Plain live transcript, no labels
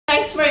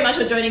thanks very much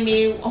for joining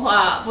me.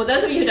 For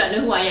those of you who don't know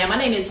who I am, my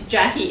name is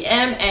Jackie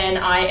M, and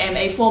I am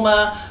a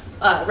former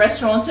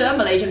restaurateur,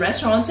 Malaysian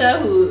restaurateur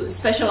who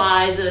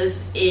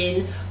specializes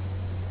in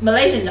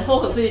Malaysian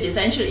hawker food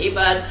essentially.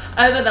 But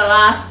over the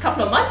last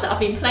couple of months, I've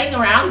been playing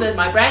around with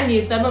my brand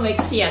new Thermomix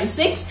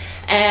TM6,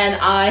 and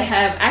I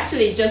have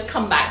actually just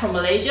come back from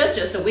Malaysia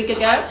just a week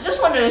ago.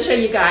 Just wanted to show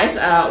you guys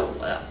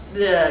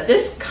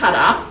this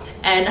cutter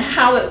and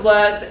how it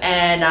works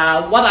and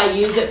what I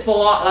use it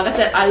for. Like I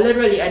said, I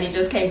literally only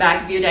just came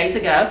back a few days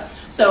ago.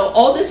 So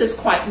all this is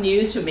quite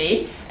new to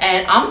me,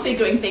 and I'm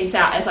figuring things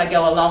out as I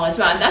go along as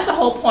well. And that's the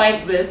whole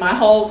point with my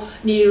whole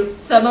new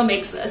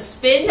Thermomix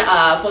spin.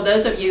 For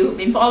those of you who've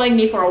been following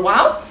me for a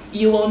while,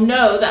 you will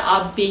know that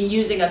I've been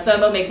using a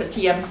Thermomix, a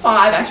TM5,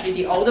 actually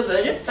the older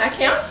version back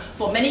here,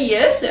 for many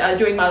years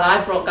during my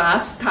live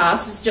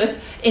broadcasts,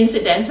 just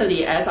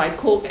incidentally as I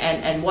cook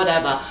and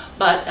whatever.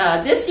 But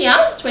this year,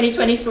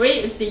 2023,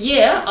 is the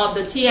year of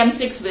the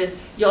TM6 with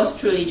yours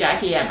truly,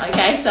 Jackie M.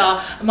 Okay,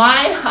 so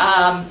my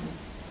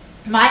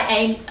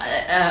aim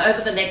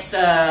over the next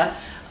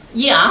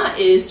year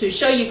is to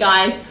show you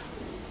guys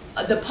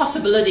the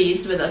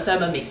possibilities with a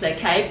Thermomix,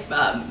 okay?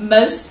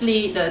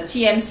 Mostly the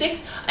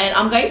TM6, and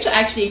I'm going to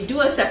actually do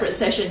a separate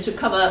session to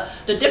cover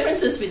the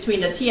differences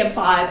between the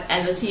TM5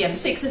 and the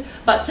TM6.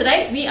 But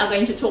today we are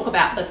going to talk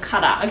about the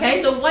cutter, okay?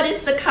 So what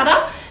is the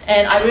cutter?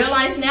 And I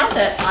realize now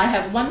that I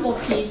have one more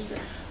piece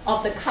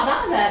of the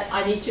cutter that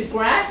I need to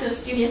grab.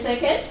 Just give me a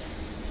second.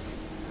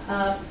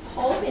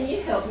 Paul, can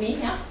you help me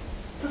here?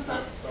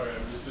 Sorry,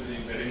 I'm just busy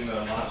embedding the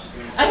last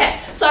screen. Okay,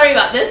 sorry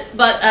about this,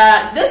 but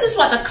this is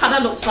what the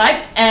cutter looks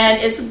like,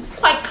 and it's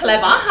quite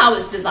clever how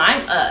it's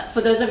designed.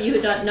 For those of you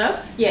who don't know,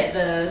 yeah,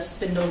 the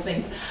spindle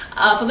thing.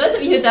 For those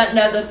of you who don't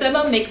know, the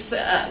Thermomix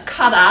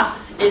cutter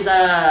is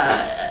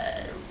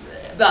the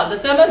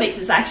Thermomix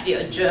is actually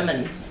a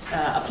German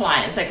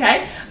appliance,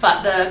 okay?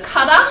 But the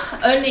cutter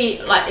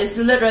only is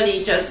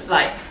literally just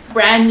like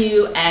brand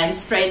new and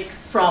straight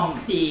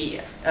from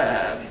the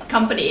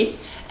company.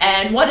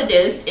 And what it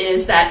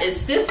is that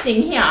it's this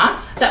thing here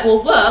that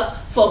will work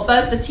for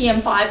both the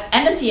TM5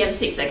 and the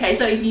TM6, okay?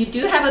 So if you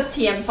do have a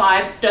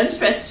TM5, don't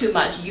stress too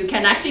much. You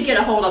can actually get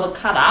a hold of a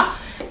cutter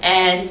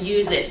and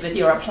use it with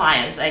your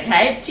appliance,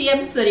 okay?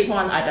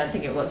 TM31, I don't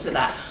think it works with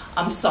that.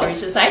 I'm sorry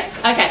to say.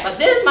 Okay, but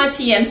this is my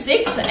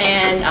TM6,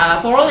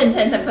 and for all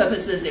intents and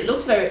purposes, it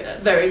looks very,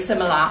 very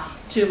similar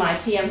to my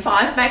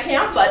TM5 back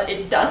here, but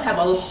it does have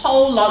a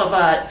whole lot of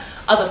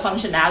other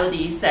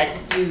functionalities that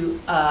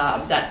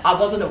that I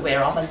wasn't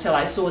aware of until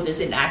I saw this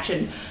in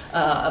action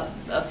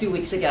a few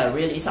weeks ago,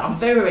 really. So I'm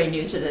very, very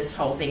new to this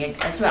whole thing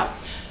as well.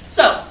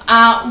 So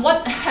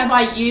what have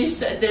I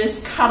used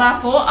this cutter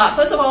for?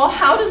 First of all,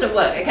 how does it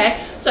work,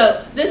 okay?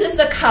 So this is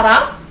the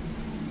cutter,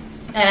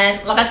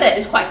 and like I said,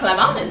 it's quite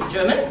clever. It's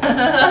German.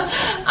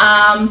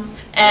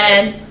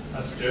 And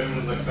That's German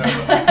as a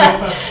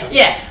clever.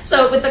 yeah,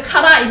 so with the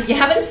cutter, if you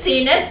haven't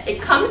seen it, it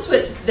comes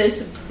with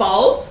this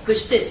bowl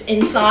which sits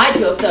inside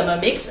your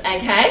Thermomix,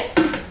 okay?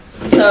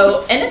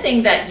 So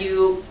anything that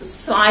you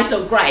slice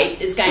or grate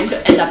is going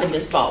to end up in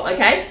this bowl,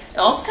 okay? It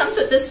also comes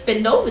with this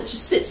spindle which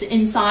sits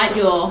inside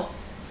your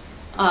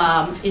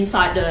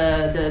inside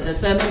the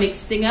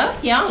Thermomix thinger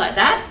here, like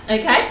that,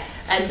 okay?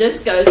 And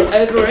this goes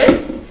over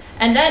it.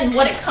 And then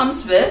what it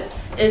comes with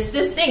is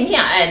this thing here,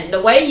 and the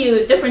way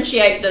you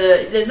differentiate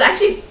there's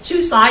actually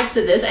two sides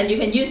to this, and you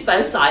can use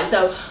both sides.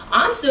 So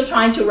I'm still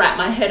trying to wrap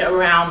my head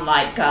around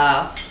like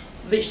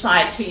which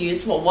side to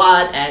use for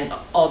what and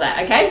all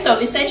that, okay? So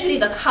essentially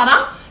the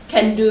cutter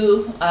can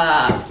do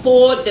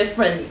 4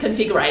 different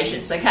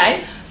configurations,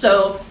 okay?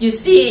 So you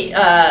see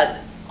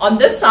on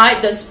this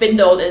side the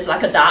spindle is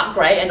like a dark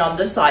gray, and on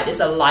this side is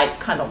a light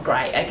kind of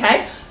gray,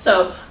 okay?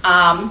 So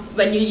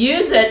when you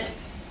use it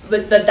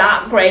with the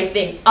dark gray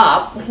thing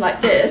up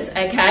like this,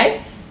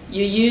 okay,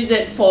 you use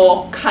it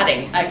for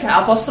cutting,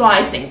 okay, for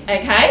slicing,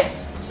 okay?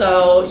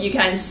 So you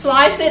can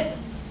slice it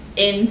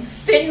in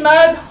thin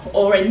mode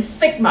or in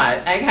thick mode,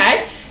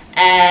 okay?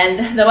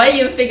 And the way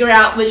you figure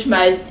out which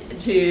mode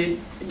to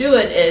do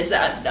it is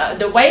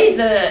the way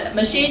the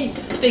machine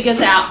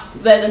figures out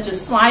whether to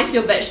slice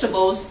your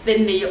vegetables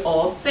thinly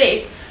or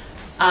thick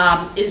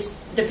is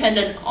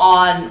dependent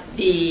on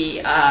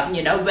the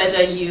you know,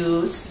 whether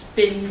you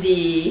spin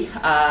the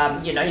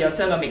you know, your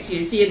Thermomix.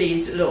 You see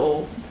these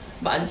little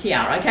buttons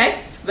here, okay?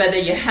 Whether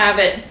you have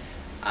it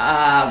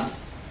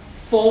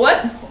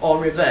forward or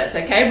reverse,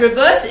 okay?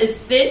 Reverse is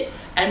thin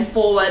and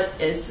forward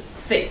is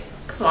thick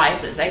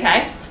slices,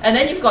 okay? And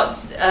then you've got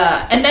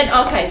and then,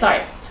 okay,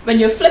 sorry, when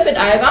you flip it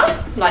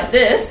over like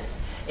this,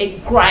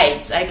 it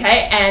grates,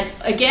 okay? And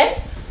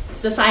again,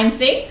 it's the same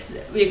thing.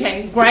 You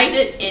can grate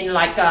it in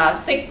like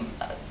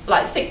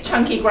thick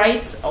chunky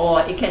grates,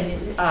 or it can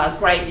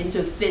grate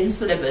into thin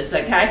slivers,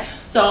 okay?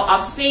 So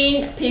I've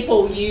seen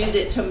people use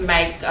it to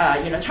make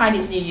you know,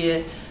 Chinese New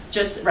Year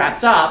just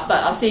wrapped up,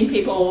 but I've seen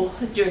people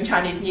during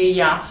Chinese New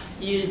Year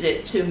use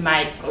it to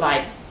make,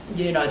 like,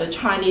 you know, the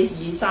Chinese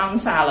yisang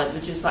salad,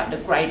 which is like the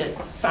grated,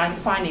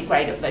 finely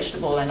grated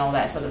vegetable and all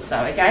that sort of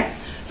stuff, okay?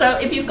 So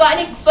if you've got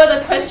any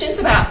further questions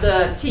about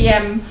the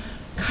TM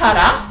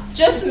cutter,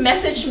 just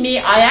message me.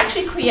 I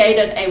actually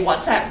created a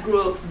WhatsApp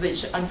group,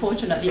 which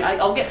unfortunately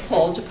I'll get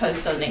Paul to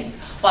post the link.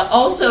 But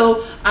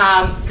also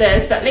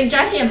there's that link,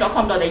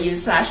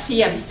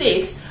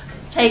 jackiem.com.au/tm6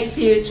 takes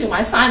you to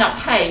my sign up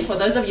page for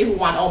those of you who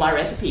want all my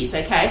recipes,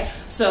 okay?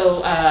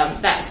 So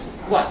that's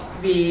what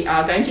we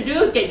are going to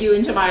do, get you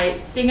into my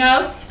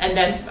thingo, and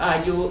then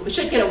you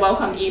should get a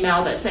welcome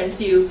email that sends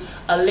you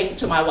a link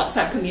to my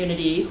WhatsApp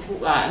community.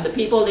 And the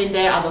people in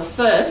there are the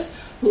first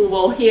who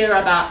will hear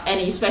about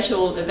any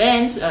special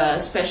events,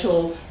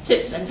 special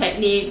tips and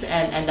techniques,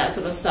 and that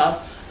sort of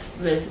stuff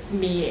with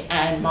me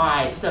and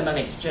my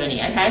Thermomix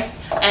journey, okay?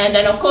 And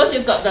then of course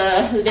you've got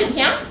the lid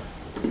here.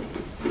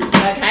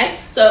 Okay,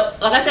 so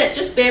like I said,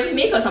 just bear with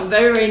me because I'm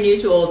very, very new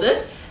to all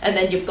this. And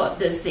then you've got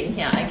this thing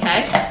here,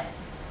 okay?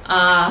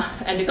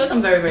 And because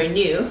I'm very, very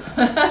new,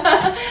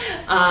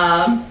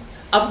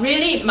 I've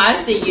really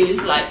mostly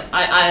used, like,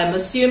 I am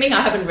assuming,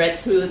 I haven't read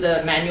through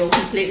the manual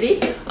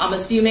completely. I'm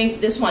assuming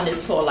this one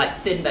is for like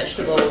thin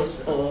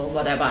vegetables or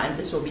whatever, and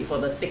this will be for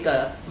the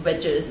thicker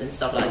wedges and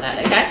stuff like that,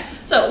 okay?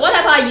 So what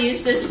have I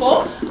used this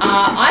for?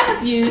 I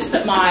have used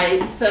my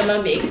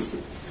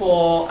Thermomix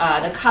for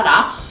the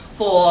cutter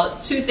for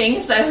 2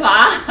 things so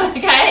far,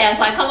 okay? As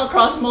I come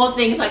across more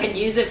things I can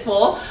use it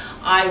for,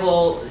 I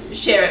will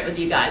share it with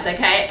you guys,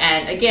 okay?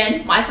 And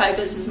again, my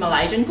focus is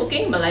Malaysian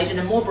cooking, Malaysian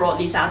and more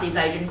broadly Southeast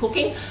Asian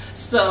cooking.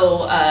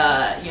 So,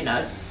 you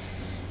know,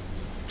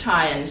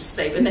 try and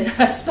stay within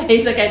that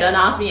space, okay? Don't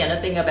ask me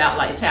anything about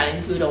like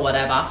Italian food or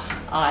whatever.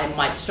 I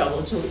might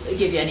struggle to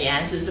give you any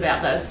answers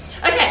about those.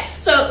 Okay,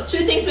 so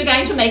 2 things we're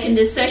going to make in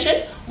this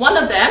session. One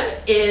of them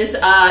is,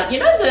 you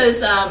know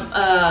those,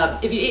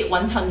 if you eat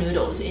wonton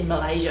noodles in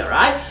Malaysia,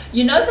 right?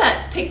 You know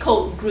that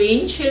pickled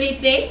green chili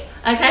thing?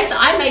 Okay, so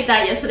I made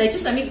that yesterday.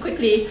 Just let me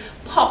quickly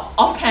pop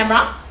off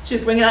camera to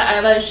bring that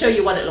over and show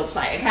you what it looks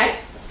like, okay?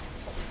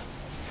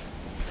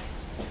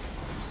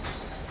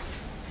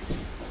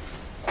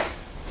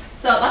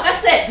 So like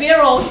I said, we're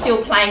all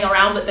still playing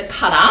around with the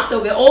cutter, so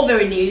we're all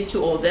very new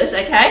to all this,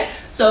 okay?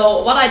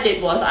 So what I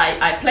did was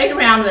I played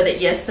around with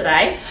it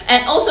yesterday.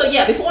 And also,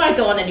 yeah, before I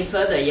go on any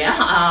further,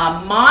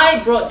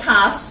 my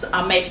broadcasts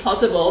are made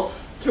possible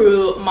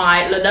through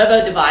my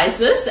Lenovo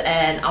devices,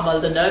 and I'm a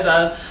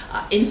Lenovo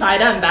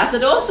insider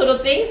ambassador sort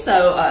of thing.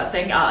 So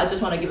I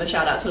just want to give a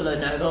shout out to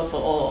Lenovo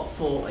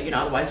for you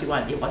know, otherwise you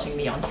won't be watching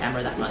me on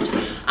camera that much.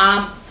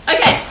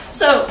 Okay,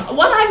 so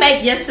what I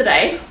made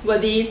yesterday were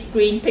these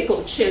green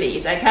pickled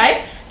chilies,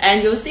 okay?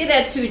 And you'll see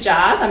there are 2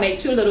 jars. I made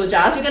 2 little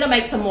jars. We're gonna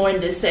make some more in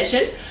this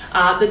session.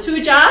 The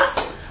 2 jars,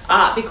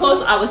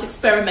 because I was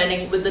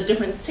experimenting with the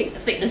different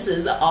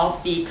thicknesses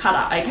of the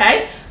cutter,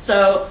 okay?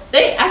 So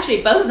they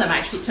actually, both of them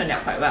actually turned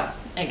out quite well,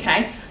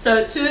 okay?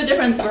 So 2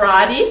 different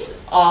varieties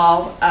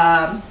of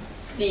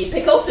the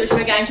pickles which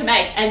we're going to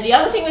make. And the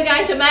other thing we're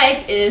going to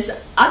make is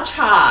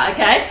acar,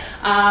 okay?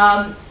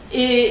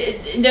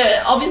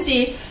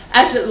 Obviously,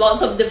 as with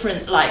lots of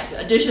different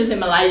like dishes in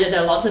Malaysia,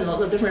 there are lots and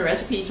lots of different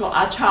recipes for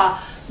acar.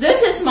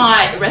 This is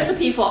my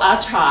recipe for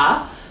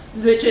acar,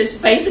 which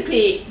is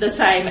basically the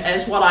same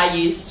as what I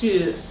used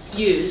to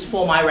use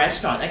for my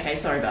restaurant. Okay,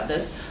 sorry about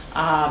this.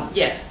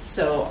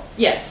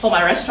 For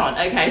my restaurant.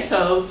 Okay,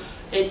 so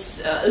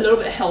it's a little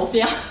bit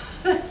healthier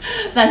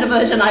than the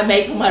version I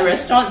make for my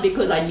restaurant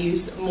because I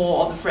use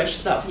more of the fresh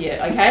stuff here.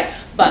 Okay,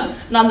 but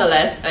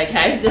nonetheless,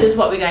 okay, so this is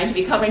what we're going to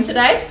be covering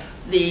today.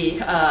 The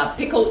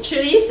pickled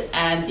chilies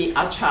and the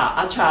acar.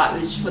 Acar,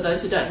 which for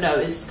those who don't know,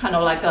 is kind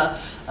of like a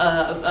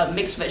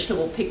mixed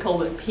vegetable pickle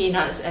with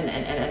peanuts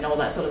and all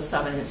that sort of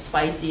stuff, and it's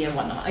spicy and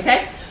whatnot,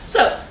 okay?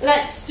 So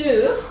let's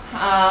do,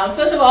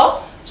 first of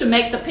all, to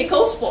make the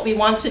pickles, what we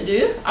want to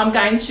do, I'm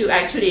going to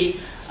actually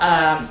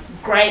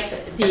grate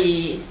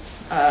the,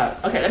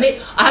 I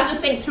have to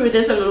think through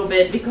this a little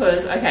bit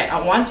because, okay,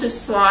 I want to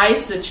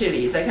slice the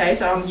chilies, okay?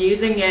 So I'm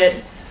using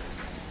it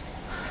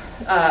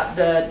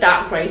the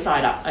dark grey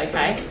side up,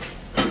 okay?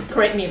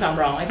 Correct me if I'm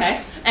wrong,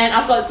 okay? And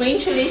I've got green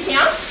chilies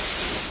here.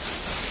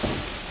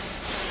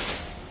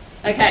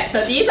 Okay,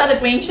 so these are the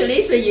green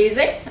chilies we're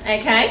using,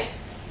 okay?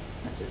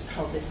 Let's just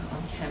hold this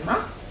on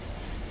camera.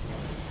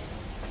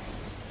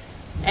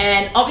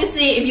 And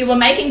obviously, if you were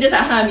making this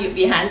at home, you'd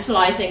be hand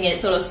slicing it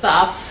sort of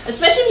stuff,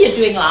 especially if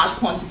you're doing large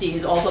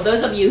quantities, or for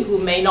those of you who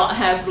may not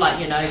have, like,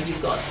 you know, if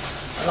you've got,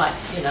 like,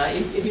 you know,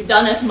 if you've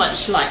done as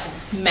much, like,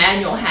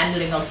 manual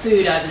handling of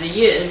food over the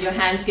years, your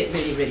hands get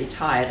really, really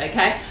tired,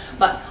 okay?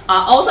 But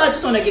also I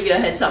just want to give you a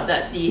heads up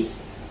that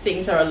these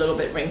things are a little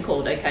bit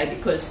wrinkled, okay?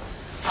 Because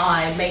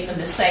I made the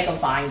mistake of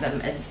buying them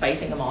and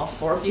spacing them off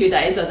for a few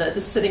days so that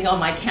they're sitting on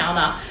my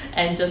counter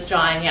and just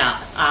drying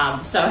out.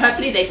 So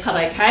hopefully they cut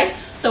okay.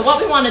 So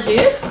what we want to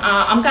do,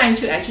 I'm going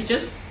to actually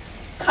just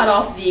cut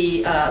off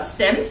the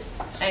stems,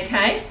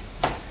 okay?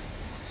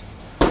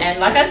 And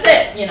like I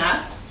said, you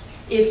know,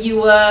 if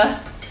you were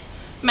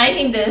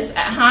making this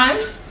at home,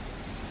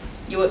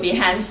 you would be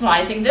hand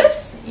slicing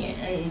this,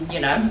 and you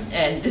know,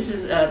 and this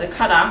is the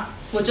cutter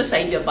will just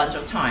save you a bunch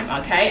of time,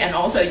 okay? And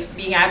also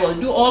being able to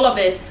do all of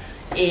it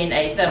in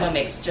a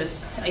Thermomix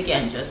just,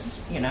 again, just,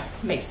 you know,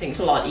 makes things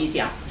a lot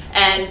easier.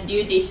 and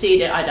you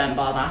de-seed it, I don't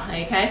bother,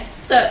 okay?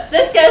 So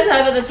this goes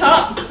over the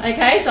top,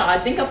 okay? So I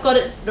think I've got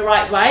it the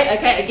right way,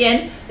 okay?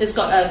 Again, it's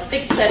got a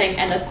thick setting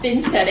and a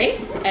thin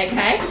setting,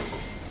 okay?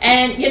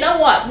 And you know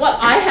what? What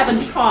I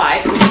haven't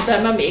tried with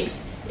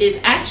Thermomix is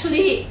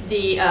actually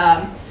the,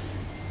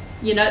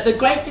 you know, the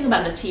great thing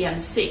about the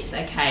TM6,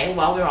 okay,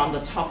 while we're on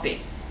the topic,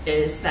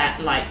 is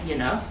that, like, you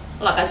know,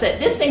 like I said,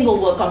 this thing will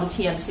work on the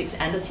TM6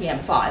 and the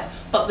TM5,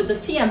 but with the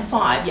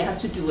TM5, you have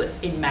to do it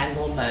in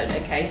manual mode,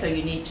 okay? So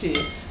you need to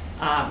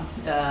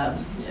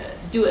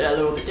do it a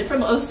little bit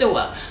different, but it'll still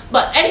work.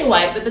 But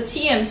anyway, with the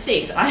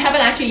TM6, I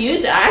haven't actually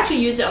used it. I actually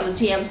used it on the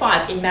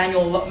TM5 in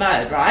manual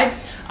mode, right?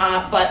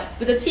 But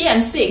with the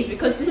TM6,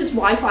 because this is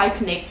Wi-Fi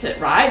connected,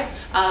 right?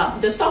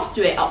 The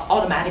software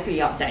automatically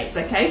updates,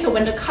 okay? So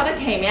when the cutter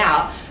came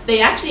out, they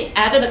actually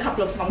added a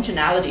couple of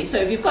functionalities. So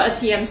if you've got a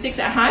TM6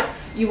 at home,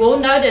 you will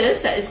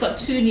notice that it's got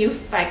two new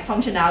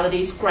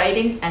functionalities,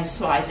 grading and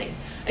slicing.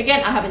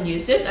 Again, I haven't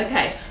used this,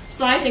 okay.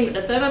 Slicing with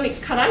the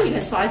Thermomix cutter, you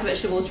can slice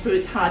vegetables,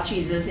 fruits, hard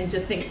cheeses into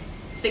thick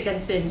and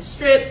thin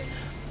strips,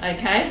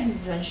 okay.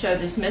 I'm going to show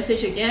this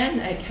message again,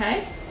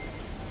 okay.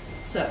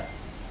 So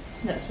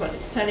that's what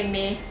it's telling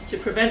me. To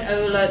prevent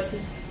overloads,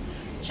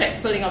 check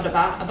filling of the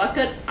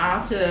bucket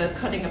after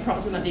cutting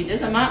approximately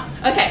this amount.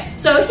 Okay,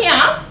 so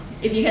here,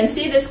 if you can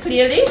see this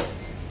clearly,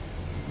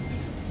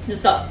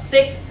 it's got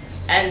thick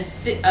and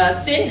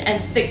thin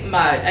and thick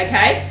mode,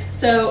 okay?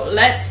 So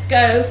let's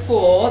go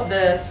for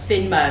the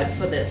thin mode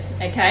for this,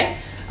 okay?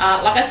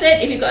 Like I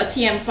said, if you've got a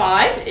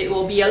TM5, it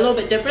will be a little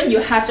bit different. You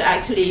have to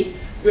actually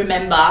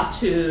remember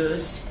to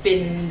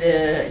spin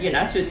the, you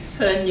know, to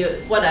turn your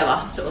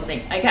whatever sort of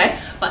thing, okay?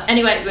 But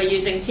anyway, we're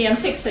using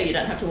TM6, so you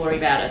don't have to worry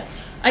about it.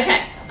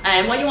 Okay,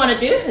 and what you want to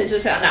do is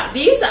just, now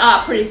these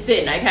are pretty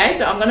thin, okay?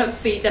 So I'm going to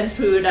feed them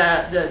through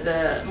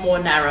the more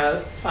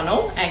narrow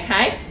funnel,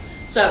 okay?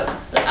 So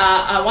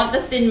I want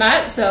the thin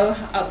mode, so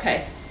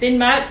okay, thin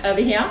mode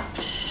over here.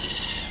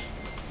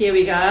 Here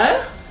we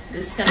go.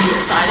 This is going to be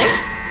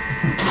exciting.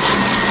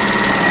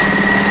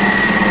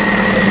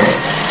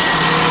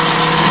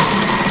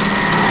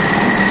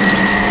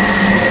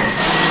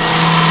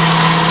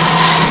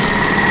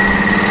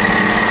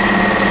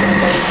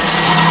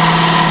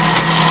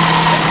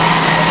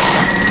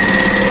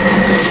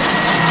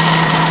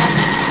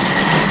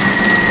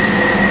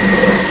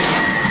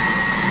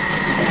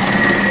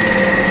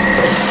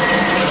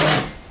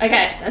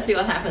 Okay, let's see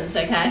what happens,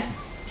 okay?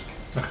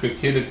 Like a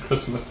kid at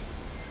Christmas.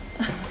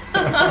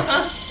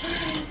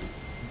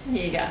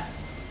 Here you go.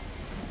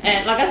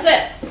 And like I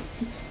said,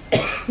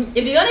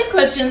 if you got any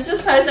questions,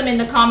 just post them in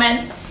the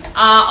comments.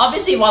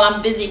 Obviously, while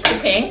I'm busy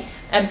cooking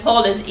and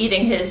Paul is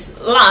eating his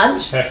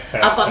lunch,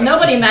 I've got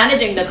nobody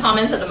managing the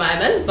comments at the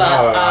moment, but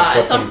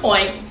at some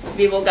point,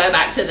 we will go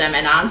back to them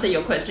and answer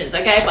your questions,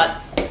 okay? But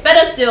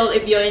better still,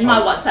 if you're in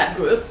my WhatsApp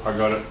group. I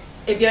got it.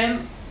 If you're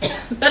in...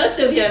 Better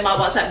still, if you're in my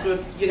WhatsApp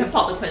group, you can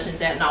pop the questions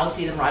there and I'll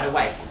see them right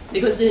away.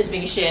 Because this is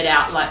being shared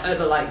out like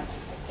over like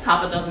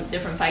half a dozen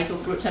different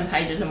Facebook groups and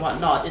pages and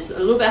whatnot. It's a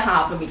little bit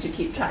hard for me to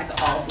keep track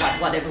of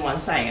like what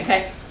everyone's saying,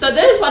 okay? So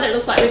this is what it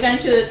looks like. We're going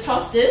to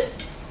toss this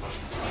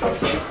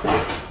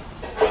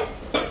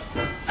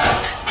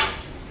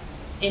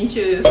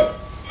into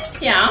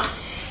here,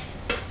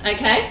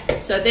 okay?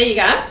 So there you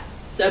go.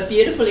 So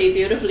beautifully,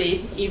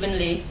 beautifully,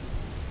 evenly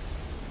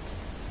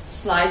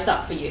sliced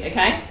up for you,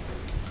 okay?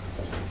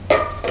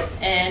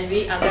 And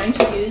we are going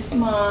to use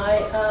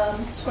my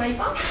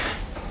scraper.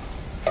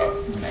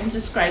 I'm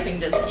just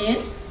scraping this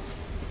in.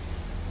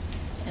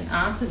 And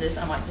after this,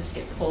 I might just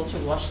get Paul to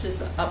wash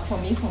this up for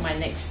me for my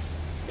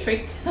next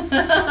trick.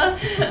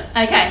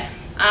 Okay,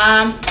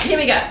 here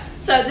we go.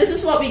 So this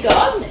is what we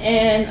got.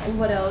 And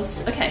what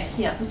else? Okay,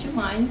 here, would you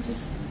mind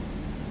just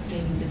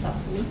cleaning this up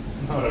for me?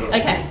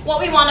 Okay, what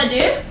we want to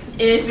do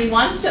is we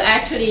want to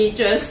actually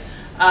just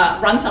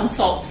run some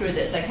salt through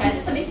this, okay?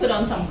 Just let me put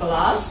on some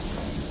gloves.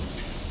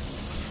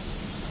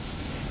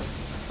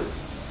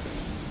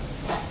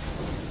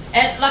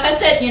 And like I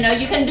said, you know,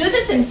 you can do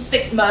this in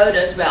thick mode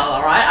as well,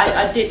 all right?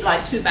 I did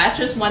like 2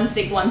 batches, one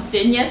thick, one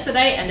thin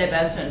yesterday, and they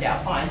both turned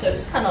out fine. So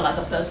it's kind of like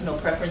a personal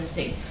preference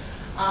thing.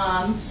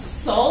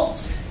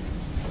 Salt.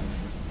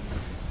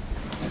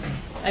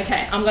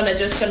 Okay, I'm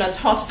just gonna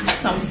toss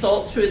some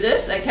salt through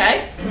this,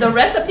 okay? The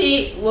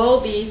recipe will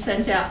be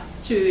sent out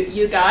to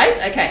you guys,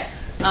 okay?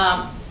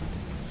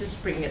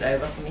 Just bring it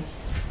over for me.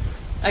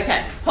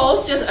 Okay,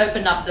 Paul's just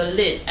opened up the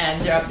lid and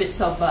there are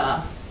bits of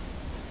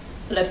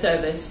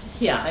leftovers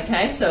here,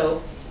 okay?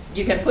 So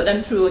you can put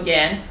them through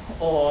again,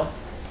 or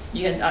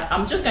you can,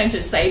 I'm just going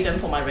to save them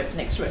for my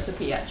next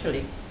recipe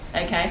actually,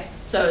 okay?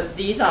 So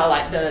these are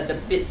like the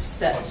bits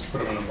that... Let's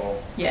put them in a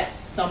bowl. Yeah,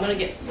 so I'm gonna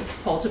get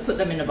Paul to put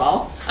them in a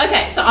bowl.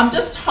 Okay, so I'm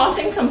just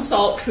tossing some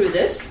salt through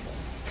this,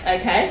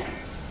 okay?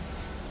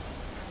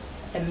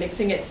 And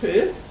mixing it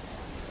through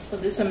for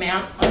this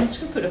amount. I'm just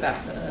gonna put about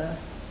a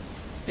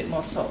bit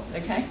more salt,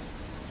 okay?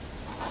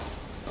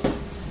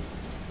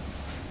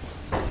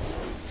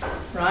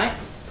 Right,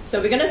 so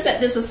we're going to set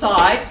this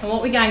aside, and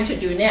what we're going to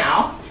do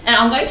now, and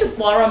I'm going to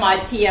borrow my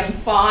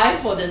TM5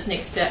 for this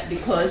next step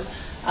because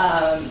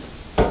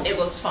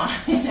looks fine.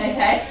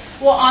 Okay,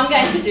 what I'm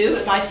going to do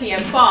with my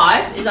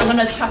TM5 is I'm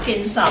going to chuck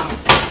in some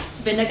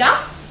vinegar.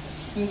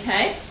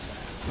 Okay,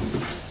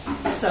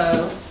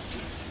 so,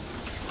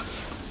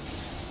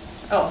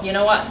 oh, you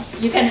know what?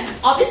 You can,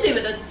 obviously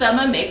with the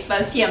Thermomix,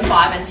 both TM5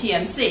 and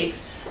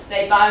TM6,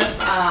 they both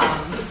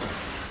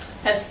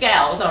have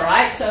scales,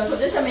 alright? So for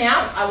this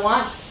amount, I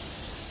want,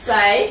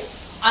 say,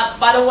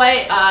 by the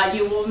way,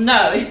 you will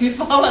know, if you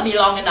follow me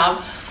long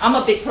enough, I'm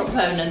a big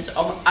proponent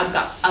of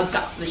agar,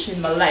 which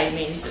in Malay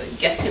means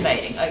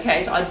guesstimating,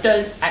 okay? So I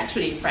don't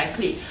actually,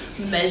 frankly,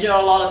 measure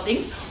a lot of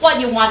things. What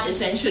you want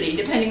essentially,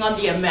 depending on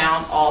the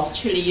amount of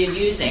chili you're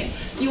using,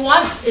 you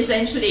want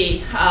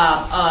essentially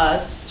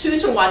a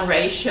 2-to-1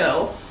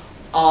 ratio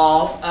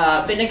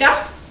of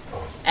vinegar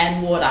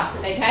and water,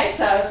 okay?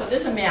 So for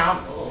this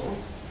amount,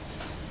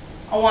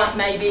 I want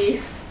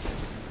maybe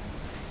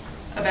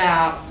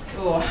about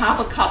half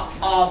a cup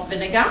of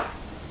vinegar,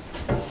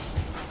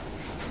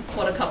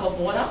 1/4 cup of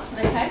water,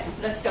 okay?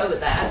 Let's go with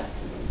that.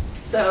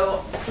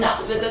 So now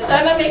with the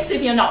Thermomix,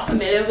 if you're not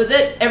familiar with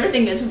it,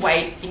 everything is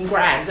weighed in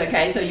grams,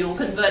 okay? So you'll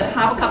convert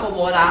half a cup of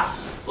water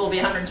will be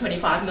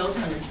 125 mils,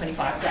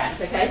 125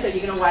 grams, okay? So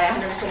you're gonna weigh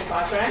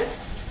 125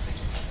 grams.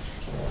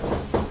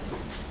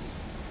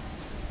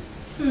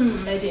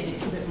 Maybe it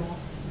needs a bit more.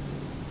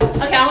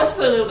 Okay, I want to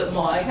put a little bit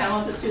more, okay? I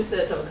want to put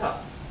 2/3 of a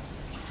cup.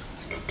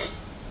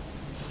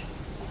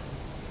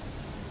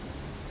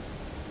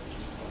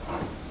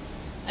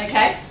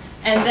 Okay,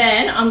 and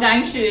then I'm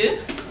going to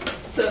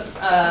put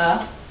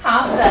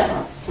half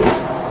that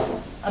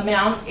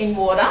amount in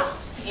water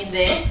in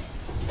there.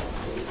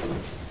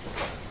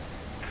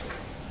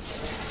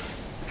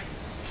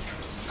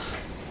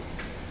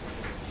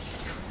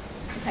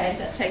 Okay,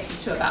 that takes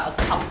it to about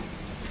a cup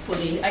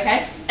fully,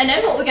 okay? And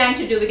then what we're going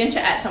to do, we're going to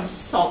add some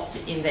salt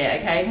in there,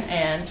 okay?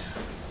 And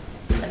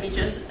let me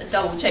just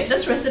double check.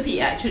 This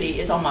recipe actually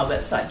is on my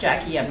website,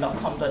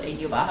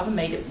 jackiem.com.au, but I haven't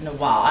made it in a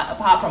while,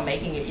 apart from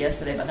making it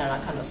yesterday, but then I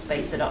kind of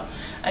spaced it up.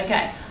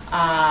 Okay,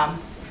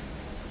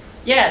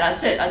 yeah,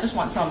 that's it. I just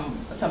want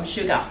some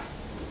sugar,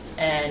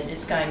 and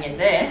it's going in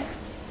there.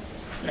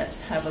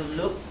 Let's have a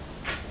look.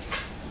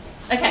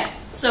 Okay,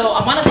 so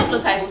I want a couple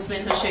of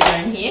tablespoons of sugar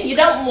in here. You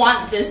don't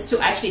want this to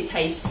actually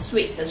taste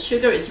sweet. The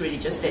sugar is really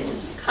just there to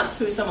just cut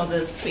through some of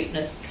the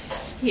sweetness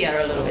here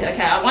a little bit.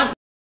 Okay, I want a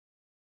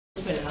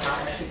spoon and a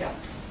half of sugar.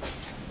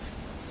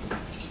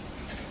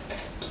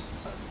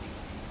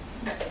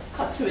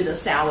 Cut through the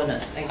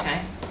sourness,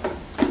 okay?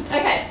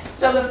 Okay,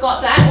 so we've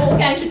got that. What we're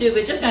going to do,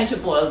 we're just going to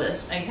boil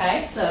this,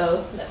 okay?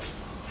 So let's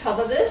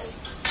cover this.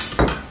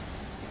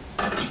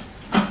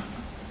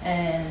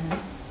 And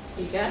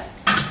here you go.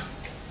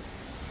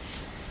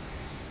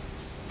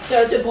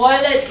 So to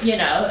boil it, you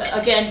know,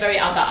 again, very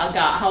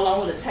agar-agar. How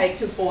long will it take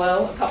to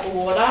boil a cup of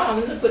water? I'm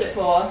going to put it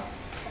on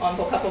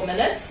for a couple of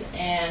minutes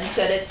and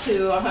set it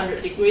to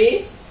 100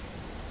 degrees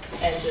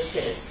and just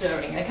get it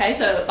stirring, okay?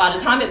 So by the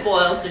time it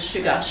boils, the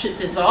sugar should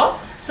dissolve.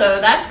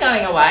 So that's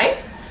going away.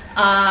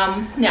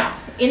 Now,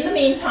 in the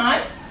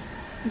meantime,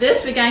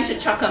 this we're going to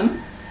chuck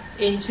them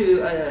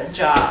into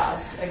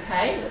jars,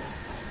 okay?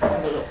 Let's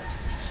have a look.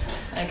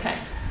 Okay.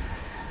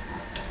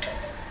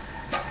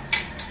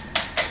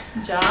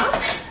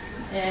 Jar.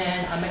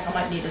 And I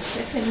might need a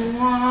second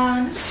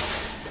one.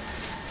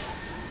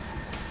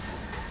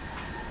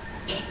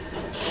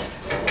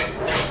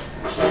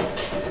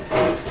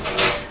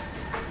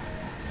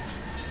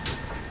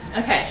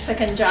 Okay,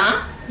 second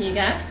jar. Here you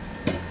go.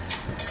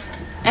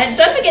 And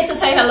don't forget to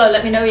say hello.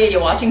 Let me know where you're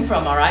watching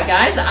from. All right,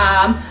 guys.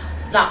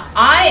 Now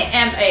I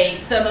am a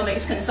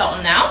Thermomix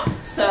consultant now.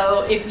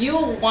 So if you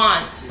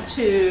want me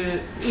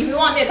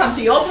to come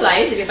to your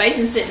place, if you're based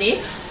in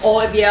Sydney,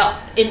 or if you're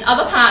in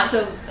other parts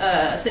of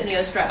Sydney,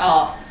 Australia,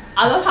 or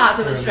other parts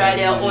of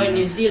Australia or in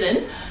New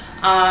Zealand,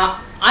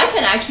 I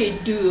can actually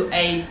do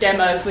a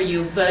demo for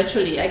you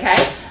virtually, okay?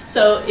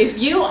 So if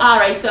you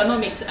are a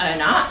Thermomix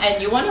owner and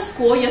you want to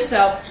score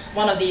yourself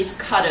one of these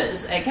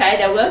cutters, okay,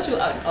 they're worth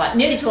like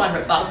nearly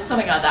 $200 or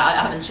something like that,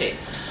 I haven't checked.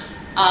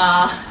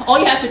 All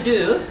you have to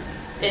do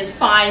is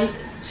find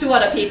 2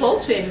 other people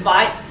to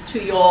invite to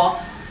your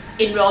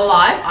in real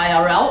life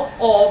IRL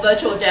or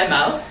virtual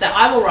demo that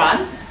I will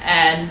run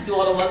and do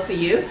all the work for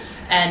you.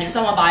 And if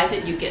someone buys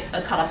it, you get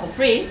a cutter for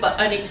free, but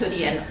only to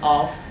the end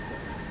of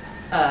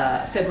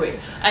February.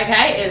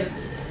 Okay,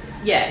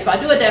 if I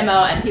do a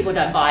demo and people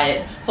don't buy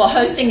it, for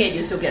hosting it,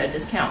 you still get a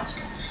discount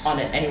on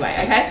it anyway.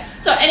 Okay,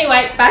 so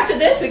anyway, back to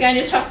this. We're going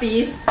to chuck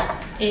these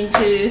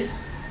into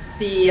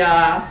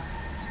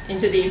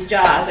these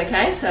jars.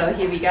 Okay, so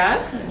here we go.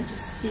 Let me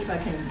just see if I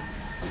can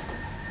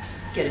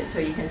get it so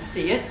you can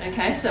see it.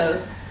 Okay,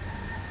 so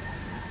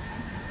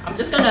I'm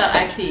just going to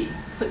actually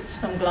put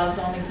some gloves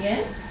on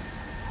again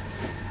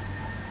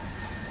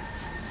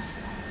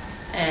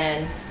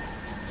and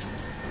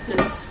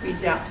just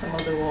squeeze out some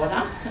of the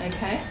water.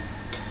 Okay.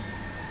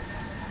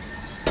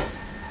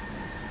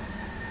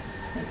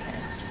 Okay.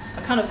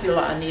 I kind of feel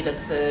like I need a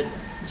third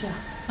jar.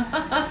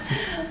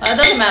 It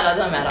doesn't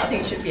matter. I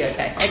think it should be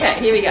okay. Okay,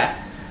 here we go.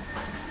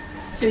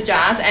 2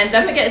 jars, and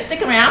don't forget to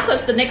stick around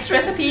because the next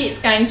recipe is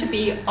going to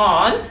be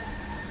on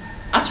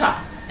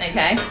acar.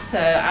 Okay, so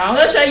I'm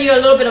going to show you a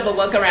little bit of a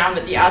workaround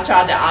with the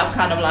acar that I've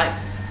kind of like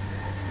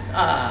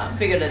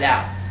figured it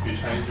out. You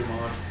change your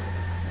mind.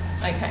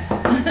 Okay.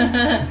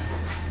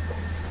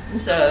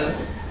 So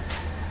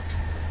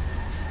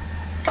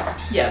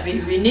yeah,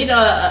 we need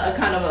a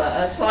kind of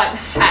a slight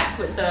hack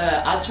with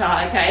the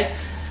acar, okay,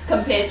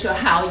 compared to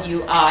how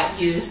you are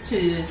used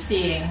to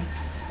seeing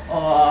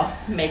or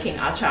making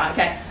acar.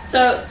 Okay,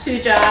 so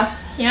 2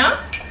 jars here.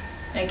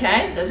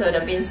 Okay, those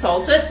have been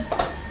salted.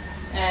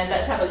 And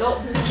let's have a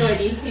look. This is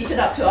already heated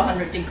up to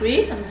 100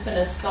 degrees. I'm just going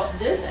to stop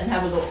this and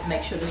have a look,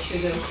 make sure the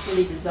sugar is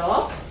fully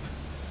dissolved.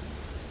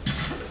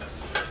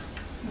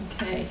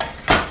 Okay,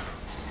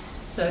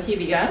 so here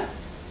we go.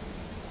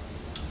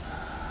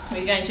 What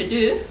we're going to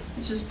do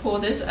is just pour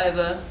this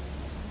over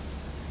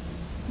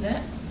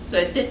there. So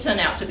it did turn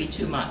out to be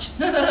too much.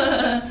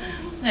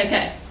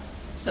 Okay,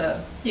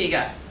 so here you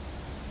go.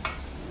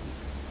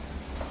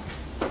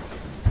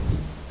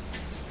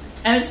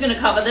 And I'm just going to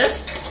cover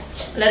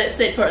this, let it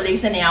sit for at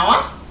least an hour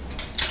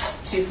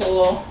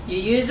before you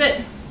use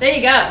it. There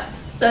you go.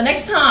 So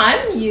next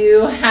time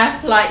you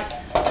have like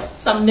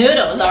some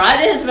noodles, all right?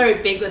 It is very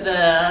big with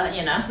the,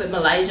 you know, with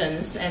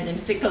Malaysians, and in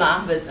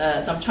particular with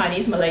some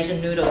Chinese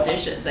Malaysian noodle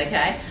dishes.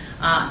 Okay,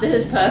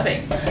 this is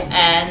perfect.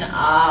 And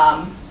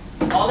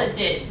all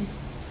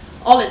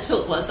it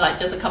took was like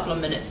just a couple of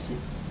minutes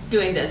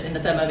doing this in the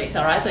Thermomix.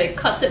 All right, so it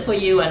cuts it for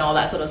you and all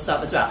that sort of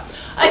stuff as well.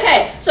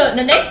 Okay, so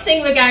the next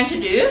thing we're going to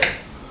do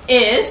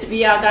is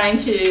we are going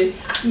to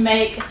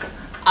make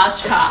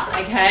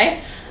acar.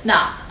 Okay,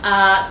 now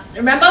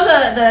remember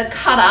the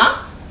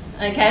cutter.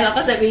 Okay, like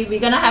I said, we're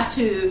gonna have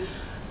to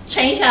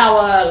change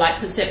our like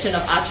perception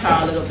of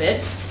acar a little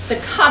bit. The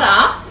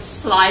cutter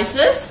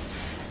slices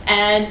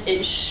and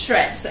it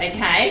shreds.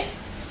 Okay,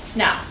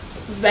 now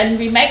when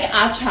we make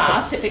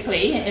acar,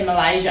 typically in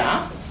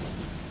Malaysia,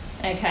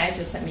 okay,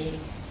 just let me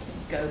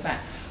go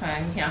back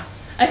home here.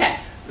 Okay,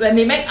 when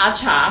we make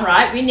acar,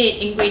 right, we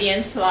need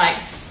ingredients like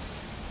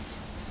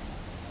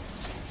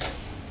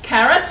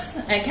carrots,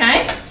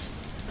 okay,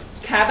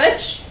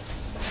 cabbage,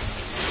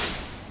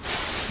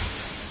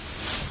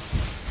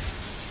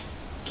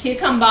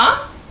 cucumber,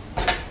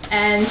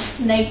 and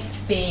snake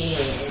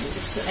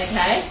beans.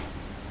 Okay,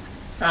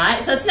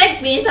 right, so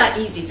snake beans are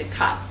easy to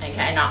cut.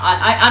 Okay, now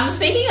I'm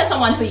speaking as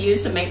someone who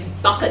used to make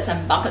buckets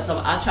and buckets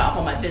of acar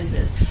for my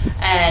business,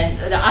 and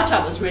the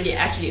acar was really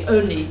actually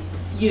only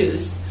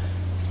used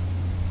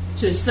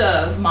to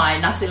serve my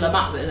nasi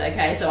lemak with.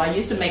 Okay, so I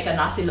used to make a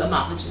nasi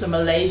lemak, which is a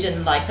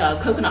Malaysian like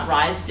coconut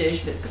rice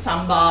dish with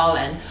sambal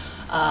and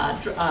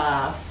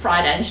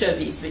fried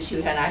anchovies, which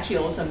you can actually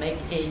also make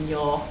in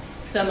your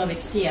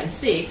Thermomix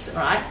TM6,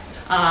 right?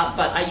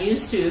 But I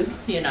used to,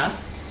 you know,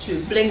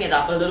 to bling it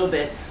up a little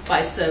bit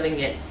by serving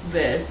it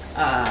with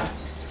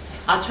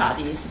acar,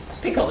 these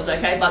pickles,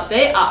 okay? But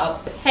they are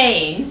a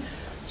pain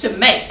to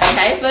make,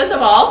 okay? First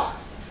of all,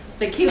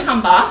 the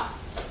cucumber,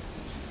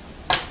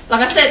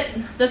 like I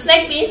said, the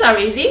snake beans are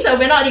easy, so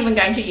we're not even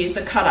going to use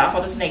the cutter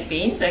for the snake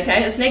beans,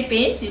 okay? The snake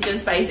beans, you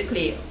just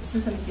basically,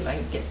 just let me see if I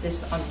can get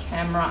this on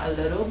camera a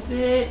little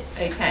bit.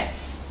 Okay,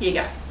 here you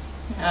go.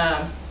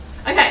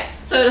 Okay,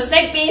 so the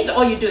snake beans,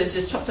 all you do is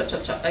just chop, chop,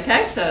 chop, chop,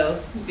 okay?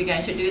 So we're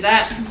going to do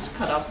that. Just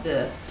cut off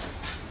the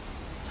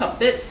top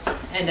bits,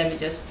 and then we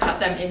just cut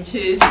them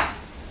into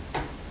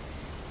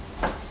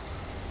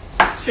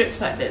strips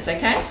like this,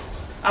 okay?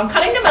 I'm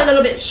cutting them a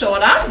little bit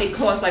shorter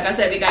because, like I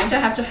said, we're going to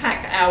have to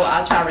hack our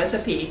acar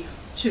recipe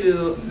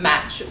to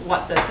match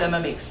what the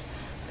Thermomix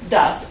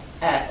does,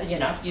 you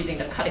know, using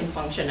the cutting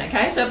function,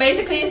 okay? So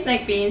basically,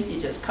 snake beans, you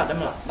just cut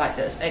them like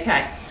this,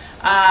 okay?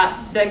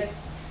 The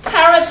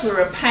carrots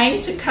were a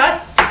pain to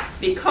cut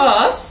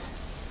because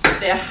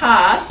they're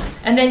hard,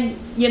 and then,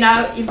 you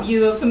know, if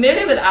you're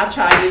familiar with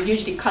acar, you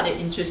usually cut it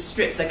into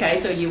strips, okay?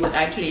 So you would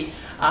actually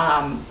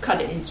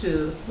cut it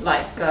into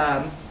like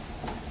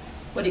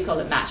what do you call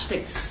it,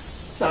 matchstick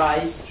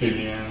size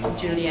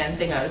julienne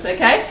thingos,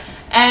 okay?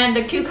 And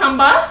the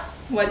cucumber,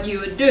 what you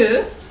would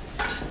do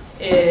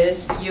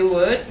is you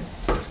would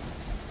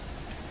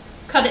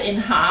cut it in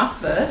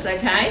half first,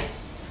 okay?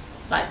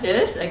 Like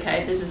this,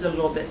 okay? This is a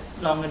little bit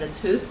longer than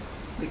tooth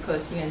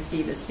because you can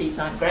see the seeds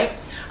aren't great.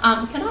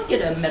 Can I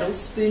get a metal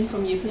spoon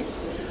from you,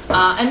 please?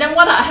 And then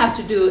what I have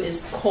to do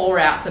is core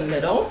out the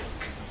middle,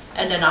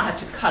 and then I have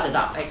to cut it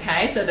up,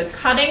 okay? So the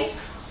cutting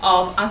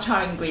of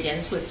acar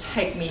ingredients would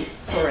take me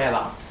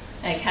forever,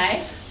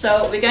 okay?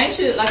 So we're going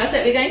to, like I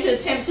said, we're going to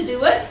attempt to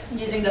do it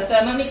using the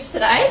Thermomix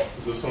today.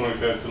 Is this one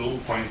okay? It's a little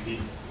pointy.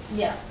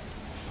 Yeah.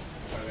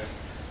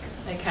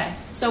 Okay,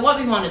 so what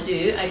we want to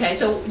do, okay,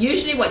 so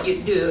usually what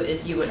you do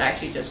is you would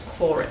actually just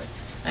core it,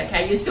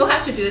 okay? You still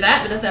have to do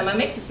that with the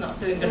Thermomix, it's not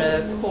going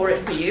to core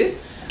it for you,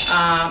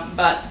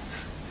 but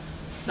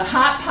the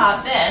hard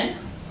part then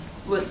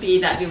would be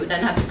that we would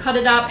then have to cut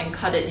it up and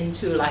cut it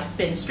into like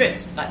thin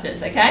strips like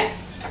this, okay?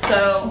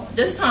 So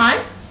this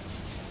time,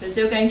 we're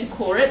still going to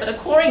core it, but the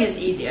coring is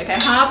easy, okay?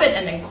 Halve it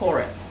and then core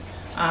it.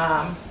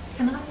 Can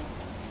I?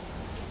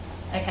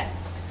 Okay,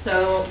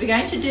 so we're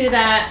going to do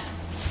that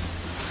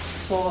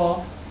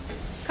for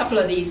a couple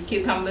of these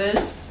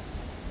cucumbers.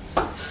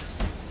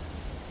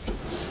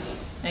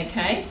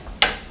 Okay.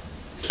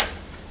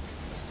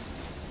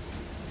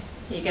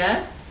 Here you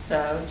go.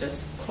 So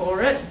just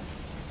pour it.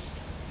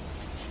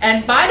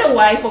 And by the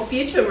way, for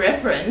future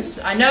reference,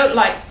 I know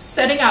like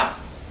setting up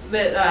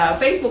with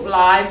Facebook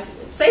Lives,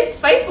 say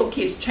Facebook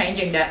keeps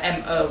changing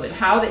their MO with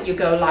how that you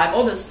go live,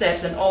 all the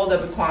steps and all the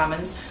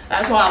requirements.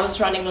 That's why I was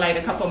running late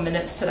a couple of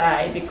minutes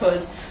today,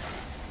 because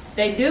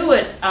they do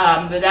it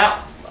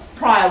without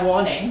prior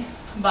warning.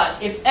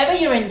 But if ever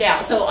you're in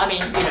doubt, so I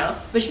mean, you know,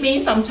 which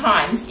means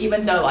sometimes,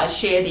 even though I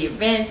share the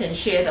event and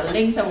share the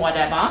links and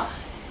whatever,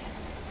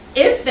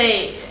 if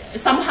they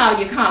somehow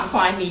you can't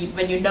find me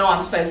when you know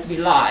I'm supposed to be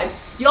live,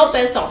 your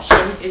best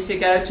option is to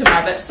go to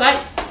my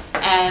website,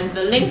 and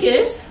the link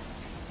is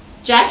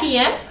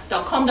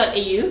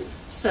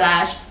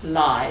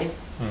jackief.com.au/live.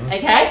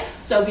 Okay,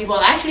 so we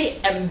will actually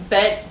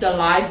embed the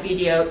live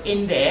video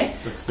in there.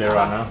 It's there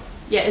right now.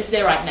 Yeah, it's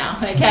there right now.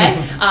 Okay.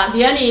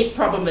 The only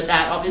problem with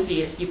that,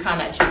 obviously, is you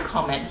can't actually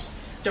comment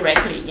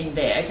directly in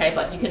there. Okay,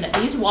 but you can at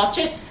least watch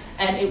it,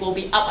 and it will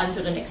be up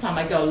until the next time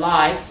I go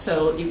live.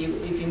 So if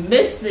you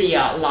miss the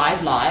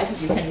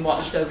live, you can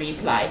watch the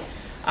replay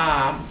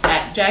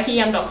at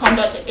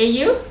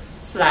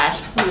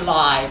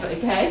jackief.com.au/live.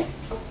 Okay.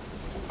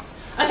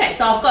 Okay,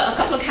 so I've got a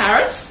couple of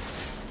carrots,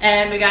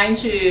 and we're going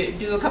to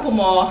do a couple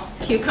more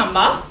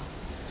cucumber.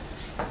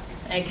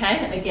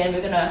 Okay, again,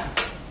 we're gonna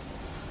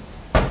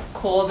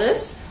core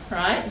this,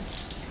 right?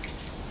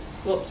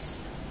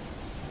 Whoops.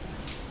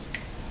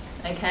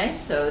 Okay,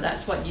 so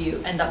that's what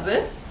you end up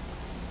with.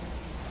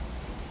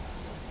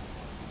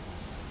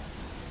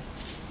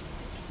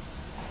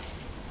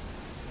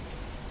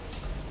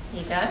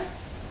 Here you go.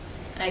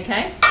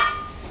 Okay.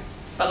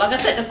 But like I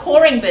said, the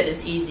coring bit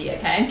is easy,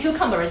 okay? And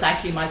cucumber is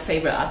actually my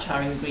favorite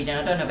acar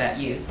ingredient. I don't know about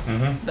you,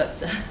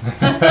 but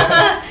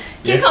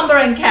cucumber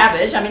and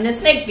cabbage. I mean, the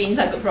snake beans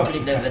I could probably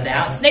live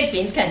without. Snake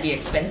beans can be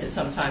expensive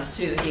sometimes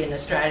too here in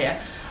Australia.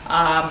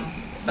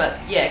 But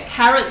yeah,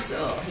 carrots.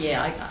 Oh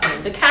yeah, I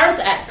mean, the carrots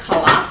add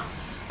color,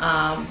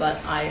 but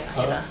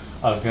you know.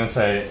 I was going to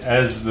say,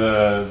 as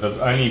the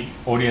only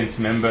audience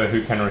member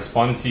who can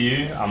respond to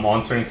you, I'm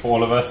answering for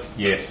all of us.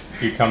 Yes,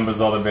 cucumbers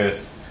are the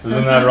best.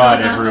 Isn't that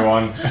right,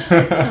 everyone?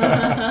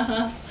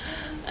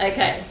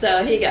 Okay,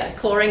 so here you go,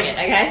 coring it.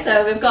 Okay,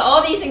 so we've got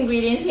all these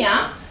ingredients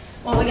here.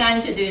 What we're going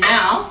to do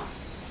now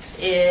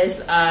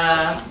is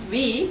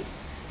we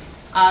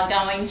are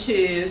going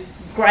to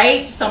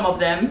grate some of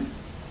them.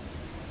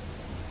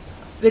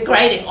 We're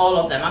grating all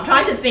of them. I'm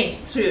trying to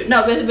think through.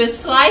 No, we're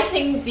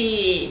slicing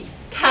the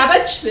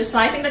cabbage. We're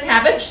slicing the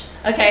cabbage.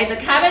 Okay, the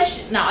cabbage.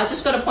 Now, I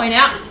just got to point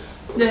out,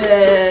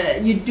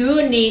 you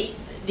do need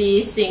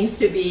these things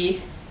to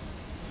be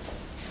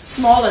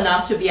small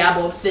enough to be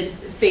able to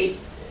feed,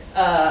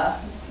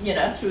 you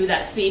know, through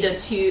that feeder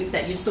tube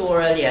that you saw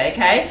earlier,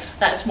 okay?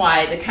 That's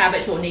why the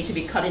cabbage will need to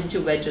be cut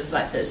into wedges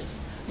like this.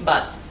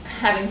 But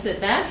having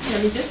said that,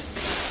 let me just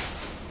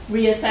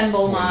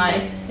reassemble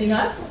my thing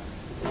up.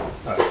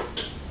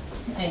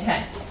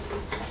 Okay.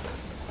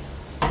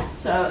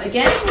 So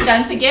again,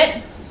 don't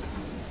forget,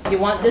 you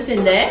want this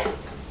in there.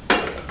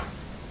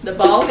 The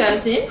bowl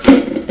goes in,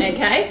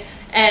 okay?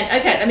 And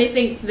okay, let me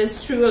think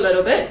this through a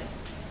little bit.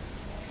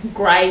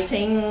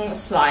 Grating,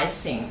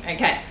 slicing.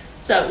 Okay,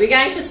 so we're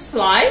going to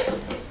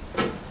slice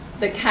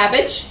the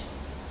cabbage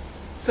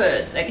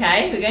first.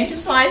 Okay, we're going to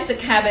slice the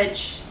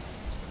cabbage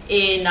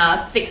in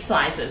thick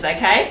slices.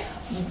 Okay,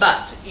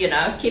 but you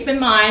know, keep in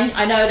mind,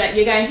 I know that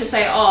you're going to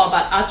say, oh,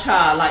 but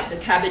acar, like the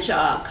cabbage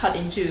are cut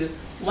into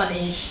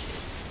 1-inch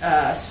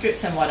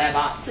strips and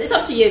whatever. So it's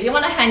up to you. If you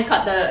want to hand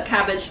cut the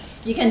cabbage,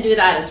 you can do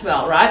that as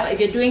well, right? But if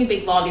you're doing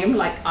big volume,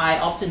 like I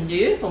often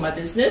do for my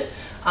business,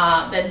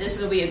 then this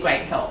will be a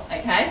great help,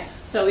 okay?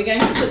 So we're going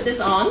to put this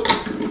on,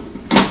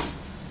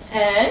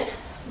 and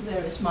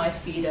where is my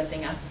feeder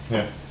thinger?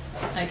 Yeah.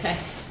 Okay,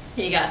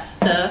 here you go.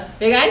 So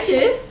we're going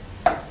to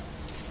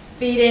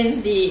feed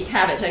in the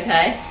cabbage,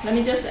 okay? Let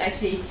me just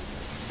actually,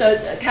 so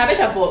the cabbage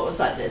I bought was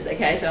like this,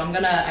 okay? So I'm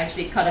gonna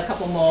actually cut a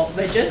couple more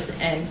wedges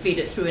and feed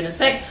it through in a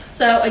sec.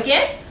 So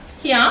again,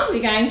 here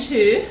we're going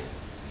to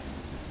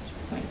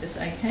point this,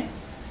 okay?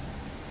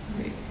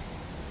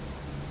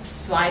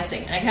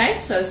 Slicing, okay?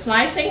 So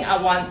slicing, I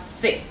want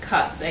thick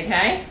cuts,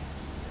 okay?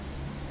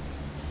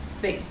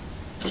 Thick,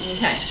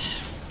 okay.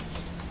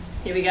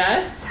 Here we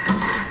go.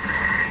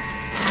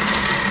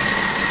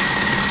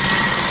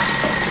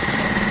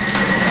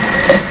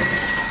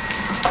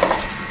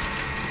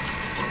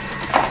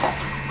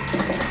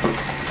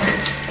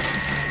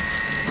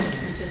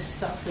 Let me just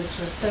stop this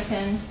for a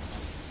second.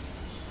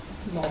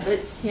 More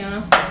bits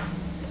here.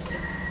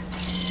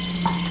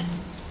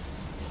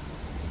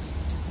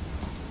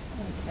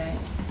 Okay.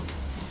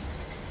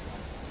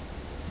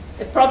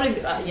 It probably,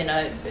 you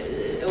know,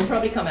 it will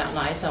probably come out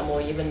nicer more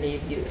evenly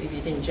if you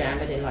didn't jam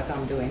it in like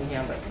I'm doing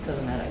here, but it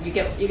doesn't matter. You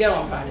get what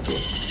I'm trying to do.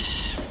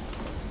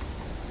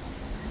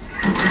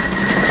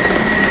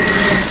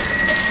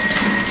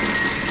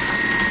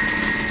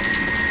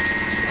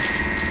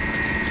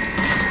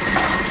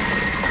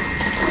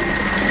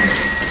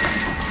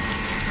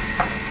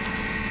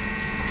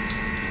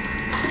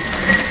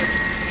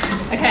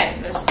 Okay,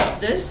 let's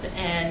this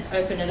and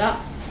open it up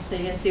so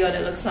you can see what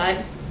it looks like.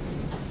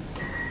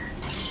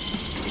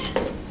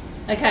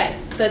 Okay,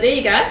 so there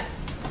you go.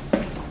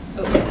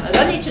 Oh, I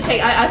don't need to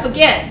take, I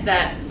forget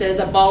that there's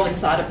a bowl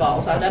inside a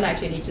bowl, so I don't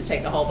actually need to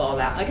take the whole bowl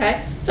out.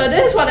 Okay, so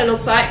this is what it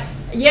looks like.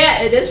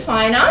 Yeah, it is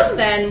finer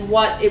than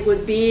what it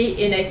would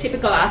be in a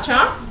typical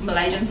acar,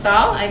 Malaysian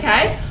style,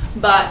 okay?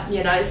 But,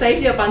 you know, it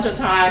saves you a bunch of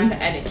time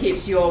and it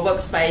keeps your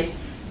workspace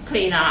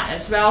cleaner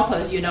as well,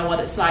 because you know what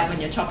it's like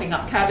when you're chopping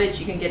up cabbage,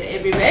 you can get it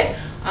everywhere.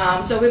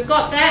 So we've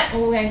got that.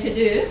 All we're going to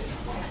do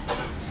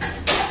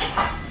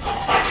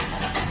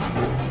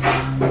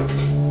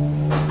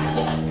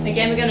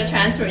again, we're going to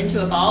transfer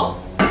into a bowl,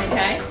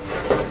 okay?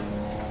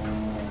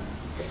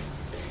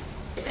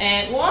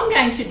 And what I'm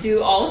going to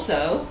do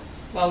also,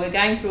 while we're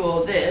going through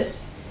all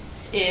this,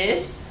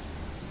 is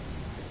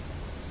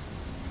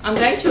I'm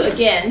going to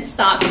again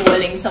start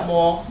boiling some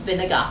more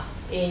vinegar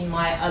in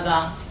my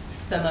other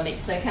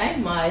Thermomix, okay?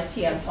 My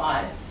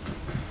TM5.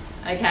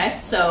 Okay,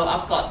 so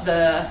I've got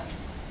the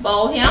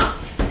bowl here,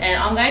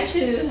 and I'm going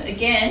to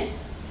again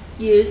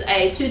use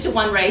a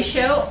 2-to-1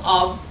 ratio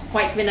of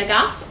white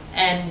vinegar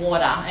and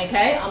water,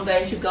 okay? I'm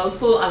going to go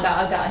full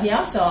agar-agar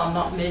here, so I'm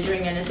not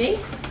measuring anything.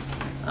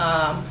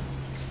 Can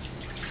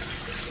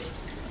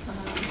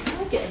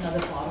I get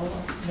another bottle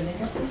of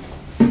vinegar, please?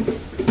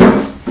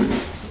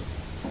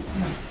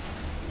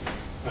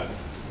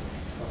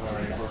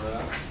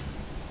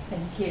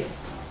 Thank you.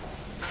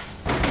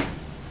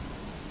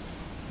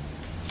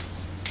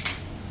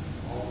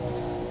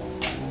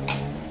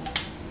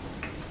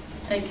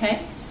 Okay,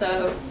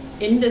 so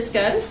in this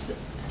goes.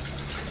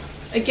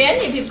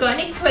 Again, if you've got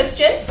any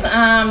questions,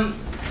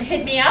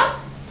 hit me up.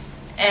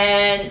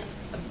 And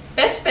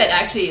best bet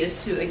actually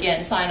is to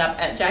again sign up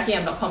at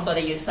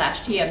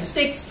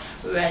jackiem.com.au/tm6,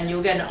 and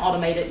you'll get an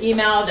automated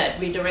email that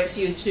redirects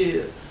you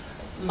to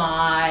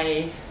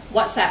my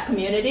WhatsApp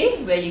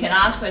community where you can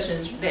ask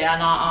questions there,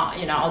 and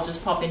I'll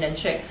just pop in and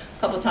check a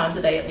couple times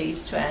a day at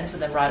least to answer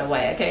them right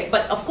away. Okay,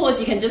 but of course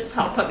you can just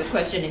pop a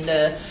question in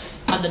the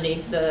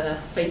underneath the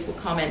Facebook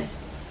comments.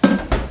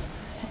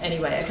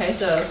 Anyway, okay,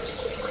 so.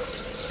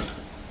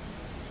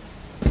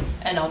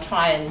 And I'll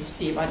try and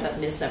see if I don't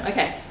miss them.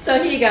 Okay,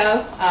 so here you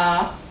go,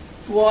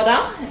 water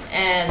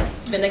and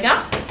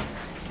vinegar.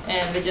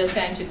 And we're just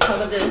going to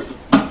cover this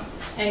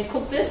and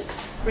cook this,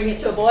 bring it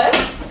to a boil.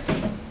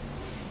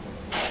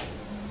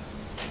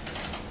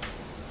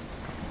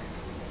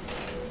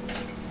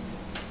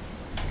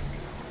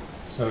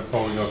 So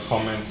far we got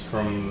comments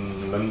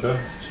from Linda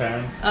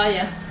Chan. Oh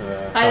yeah.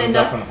 Hi, thumbs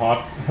Linda. up and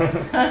heart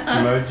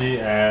emoji,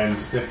 and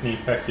Stephanie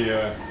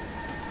Pacquiao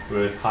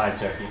with hi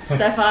Jackie.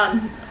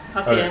 Stefan.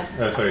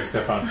 Sorry,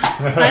 Stefan.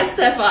 Hi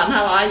Stefan,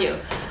 how are you?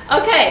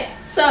 Okay,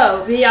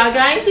 so we are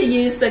going to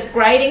use the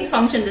grading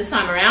function this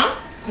time around.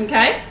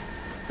 Okay,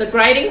 the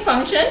grading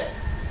function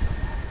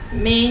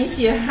means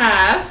you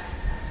have,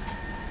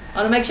 I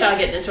want to make sure I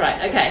get this right.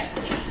 Okay,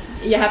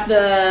 you have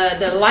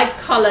the light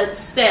colored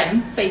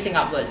stem facing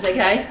upwards.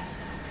 Okay,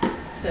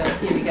 so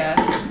here we go.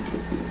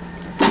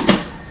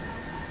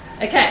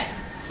 Okay,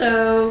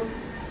 so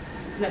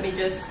let me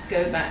just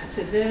go back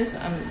to this.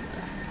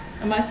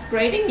 Am I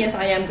grading? Yes,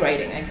 I am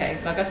grading. Okay,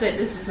 like I said,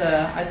 this is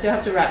I still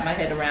have to wrap my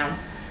head around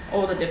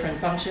all the different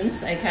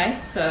functions. Okay,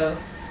 so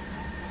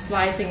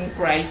slicing,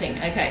 grating.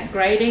 Okay,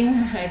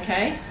 grading.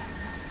 Okay,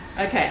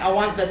 I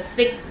want the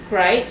thick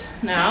grate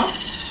now,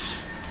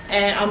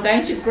 and I'm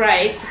going to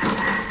grate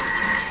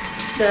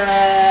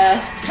the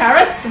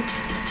carrots.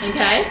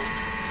 Okay.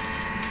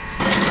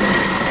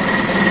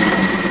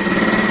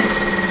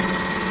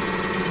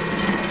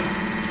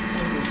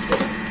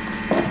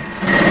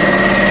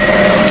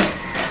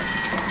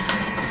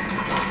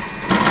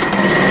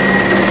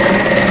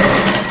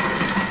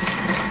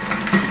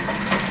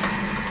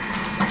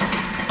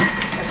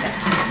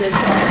 This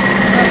one.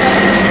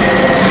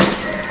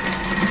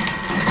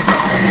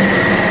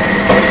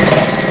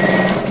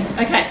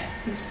 Okay,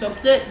 we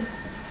stopped it.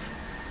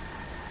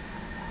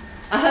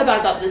 I hope I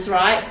got this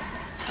right.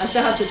 I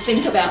still have to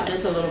think about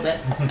this a little bit.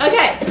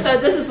 Okay, so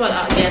this is what,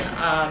 again,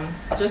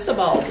 just a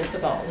bowl,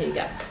 here you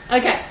go.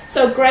 Okay,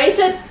 so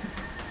grated,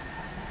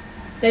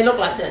 they look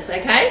like this,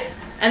 okay?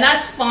 And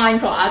that's fine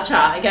for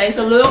acar, okay? It's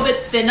a little bit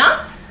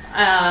thinner,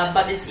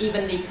 but it's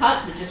evenly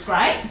cut, which is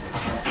great.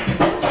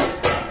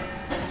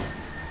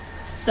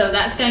 So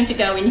that's going to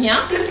go in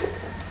here.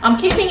 I'm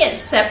keeping it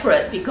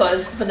separate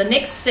because for the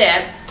next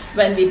step,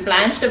 when we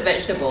blanch the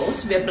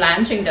vegetables, we're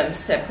blanching them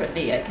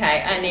separately,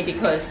 okay? Only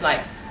because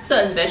like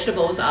certain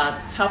vegetables are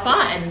tougher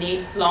and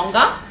need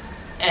longer,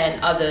 and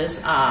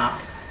others are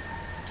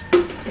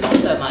not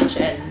so much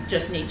and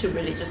just need to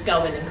really just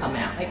go in and come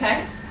out,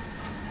 okay?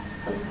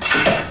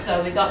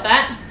 So we got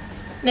that.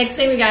 Next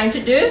thing we're going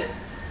to do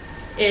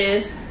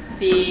is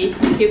the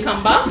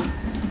cucumber.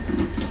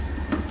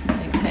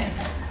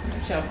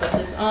 I've got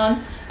this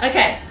on.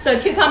 Okay, so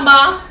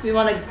cucumber, we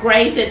want to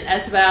grate it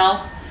as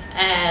well.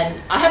 And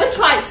I haven't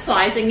tried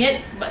slicing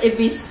it, but if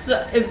we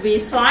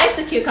slice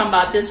the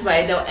cucumber this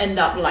way, they'll end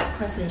up like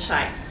crescent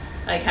shape.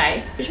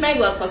 Okay, which may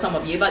work for some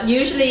of you, but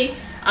usually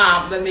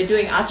when we're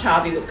doing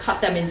achar, we will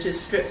cut them into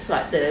strips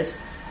like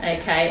this,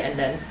 okay, and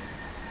then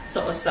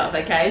sort of stuff,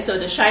 okay? So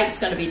the shape's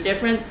going to be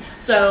different.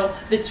 So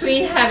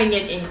between having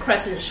it in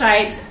crescent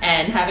shapes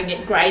and having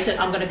it grated,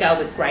 I'm going to go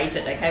with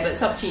grated, okay? But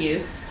it's up to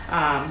you.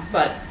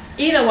 But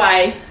either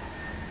way,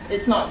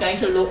 it's not going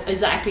to look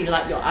exactly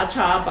like your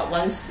achar, but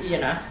once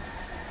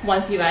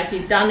you've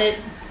actually done it,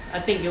 I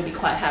think you'll be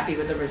quite happy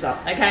with the result,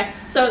 okay?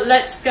 So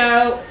let's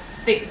go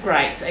thick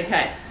grate,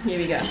 okay? Here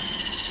we go.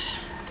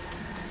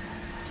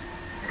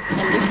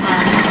 And this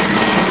time,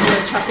 I'm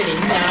going to chuck it in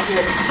now.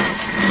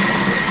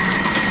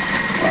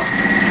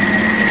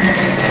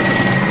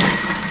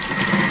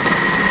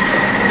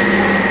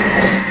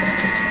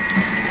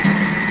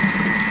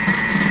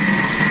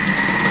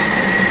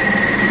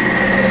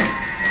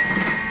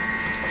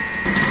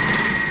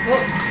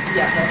 Whoops.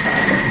 Yeah, that's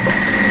right.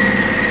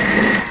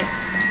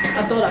 I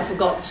thought I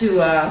forgot to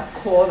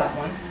core that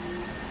one.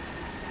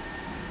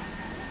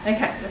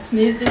 Okay, let's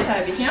move this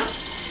over here.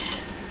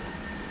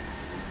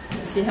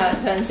 Let's see how it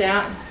turns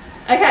out.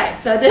 Okay,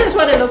 so this is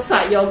what it looks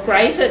like, your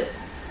grated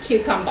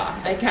cucumber,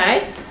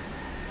 okay?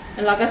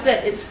 And like I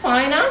said, it's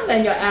finer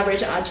than your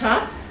average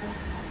achar,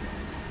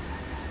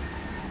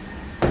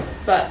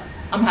 but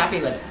I'm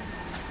happy with it.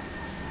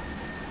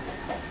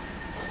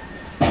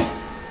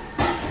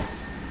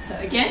 So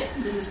again,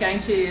 this is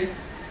going to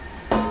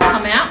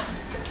come out.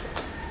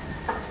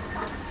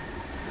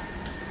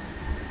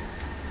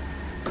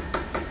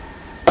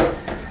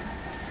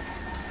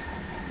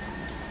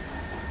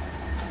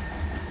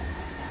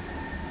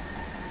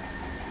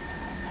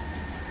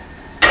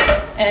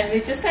 And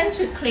we're just going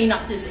to clean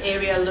up this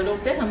area a little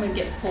bit. I'm going to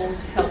get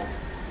Paul's help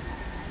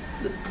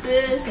with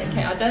this.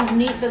 Okay, I don't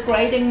need the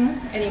grating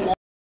anymore.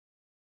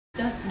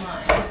 Don't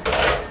mind.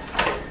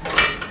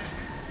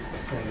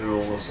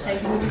 Hey,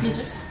 would you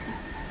just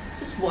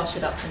wash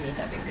it up for me?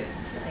 That'd be good.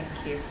 Thank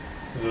you.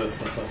 Is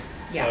this also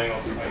yeah.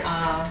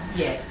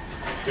 Yeah.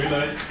 Too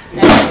late.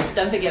 And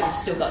don't forget, we've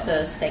still got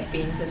the snake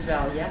beans as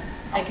well. Yeah.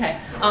 Okay.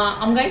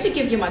 I'm going to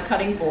give you my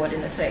cutting board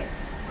in a sec. Okay.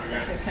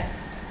 That's okay.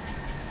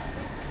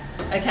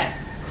 Okay.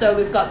 So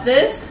we've got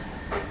this.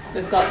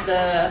 We've got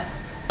the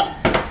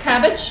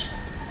cabbage.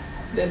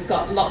 We've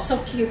got lots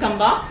of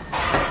cucumber.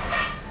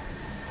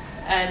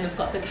 And we've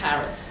got the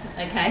carrots.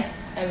 Okay.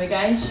 And we're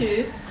going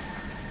to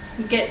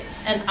get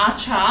an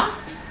achar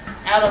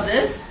out of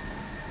this.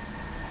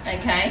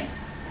 Okay,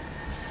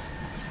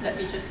 let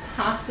me just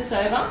pass this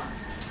over.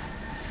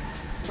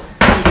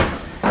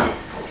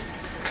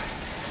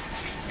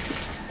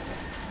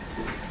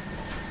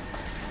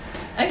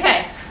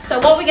 Okay, so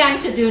what we're going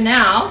to do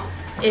now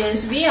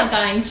is we're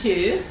going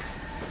to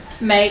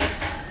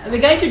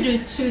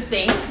do two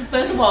things.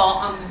 First of all,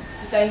 I'm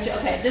going to,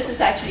 okay, this is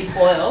actually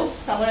boiled,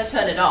 so I'm going to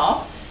turn it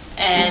off,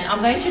 and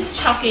I'm going to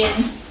chuck in,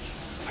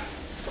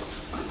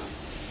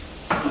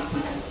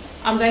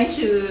 I'm going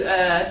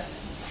to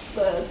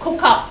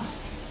cook up.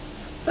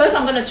 First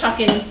I'm going to chuck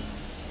in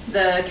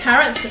the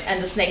carrots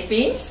and the snake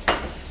beans,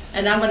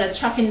 and I'm going to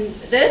chuck in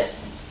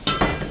this,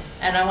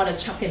 and I want to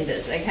chuck in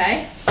this,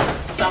 okay?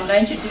 So I'm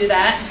going to do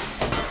that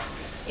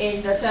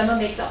in the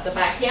Thermomix up the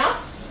back here.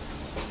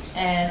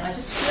 And I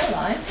just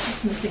realized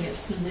it's missing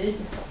its lid.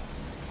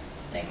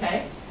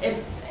 Okay,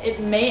 it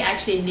may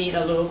actually need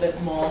a little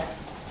bit more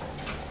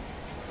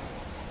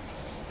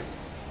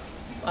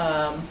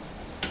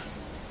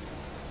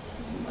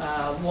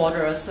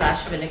water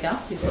 / vinegar,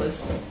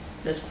 because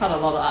there's quite a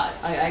lot of,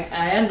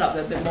 I ended up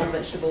with a bit more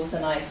vegetables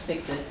than I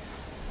expected.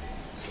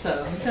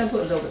 So I'm just going to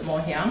put a little bit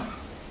more here.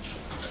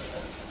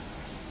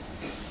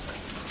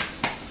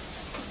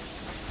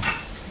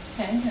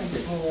 Okay, a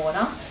bit more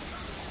water.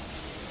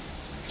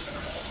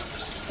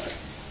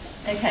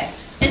 Okay,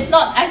 it's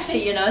not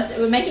actually, you know,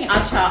 we're making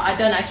achar, I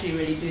don't actually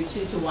really do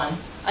 2 to 1.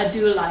 I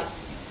do like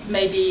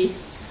maybe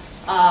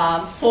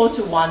 4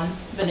 to 1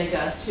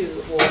 vinegar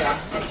to water,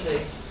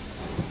 actually.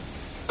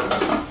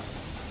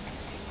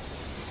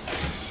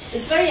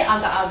 It's very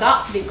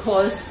agar-agar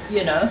because,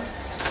 you know,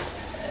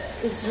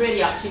 it's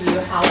really up to you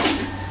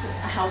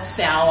how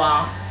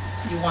sour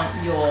you want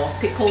your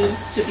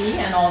pickles to be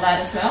and all that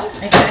as well.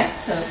 Okay,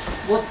 so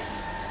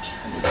whoops,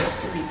 let me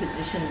just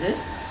reposition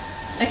this.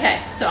 Okay,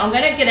 so I'm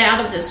going to get out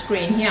of the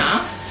screen here,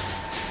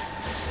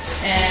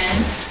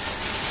 and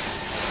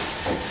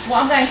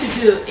what I'm going to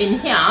do in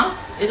here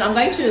is I'm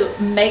going to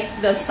make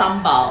the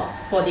sambal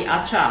for the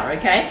achar,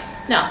 okay?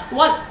 Now,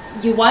 what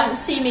you won't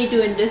see me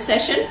do in this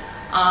session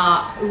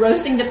are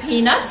roasting the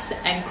peanuts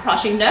and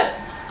crushing them,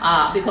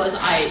 because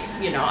I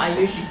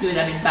usually do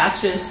them in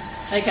batches.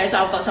 Okay, so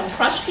I've got some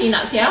crushed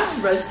peanuts here,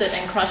 roasted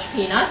and crushed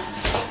peanuts,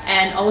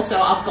 and also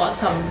I've got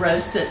some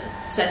roasted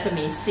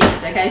sesame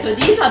seeds. Okay, so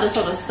these are the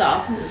sort of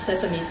stuff, the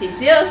sesame seeds,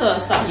 the other sort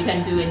of stuff you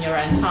can do in your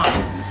own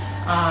time,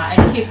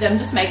 and keep them.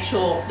 Just make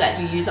sure that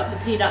you use up the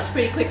peanuts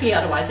pretty quickly,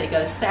 otherwise they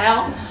go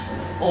stale,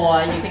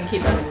 or you can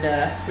keep them in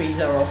the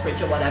freezer or fridge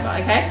or whatever.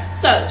 Okay,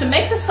 so to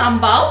make the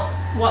sambal,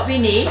 what we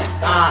need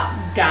are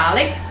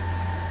garlic,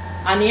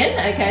 onion.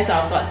 Okay, so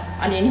I've got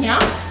onion here.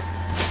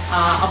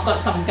 I've got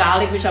some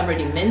garlic which I've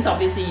already minced.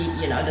 Obviously,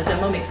 you know, the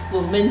Thermomix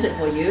will mince it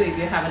for you if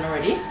you haven't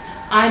already.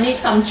 I need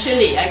some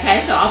chili.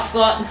 Okay, so I've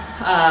got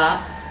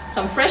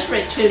some fresh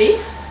red chili.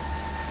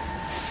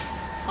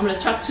 I'm gonna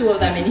chuck 2 of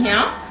them in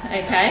here.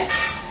 Okay.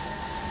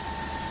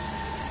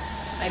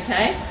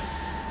 Okay.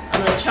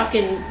 I'm gonna chuck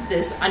in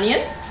this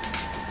onion.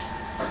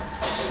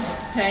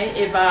 Okay.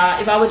 If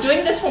I were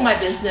doing this for my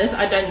business,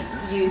 I don't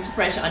use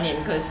fresh onion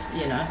because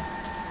you know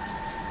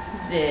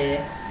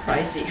they're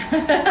pricey.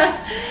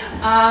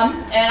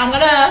 And I'm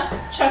gonna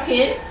chuck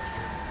in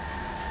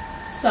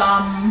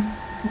some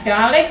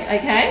garlic.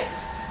 Okay.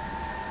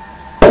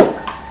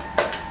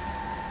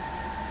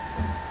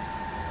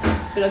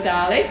 Bit of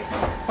garlic,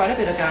 quite a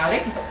bit of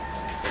garlic,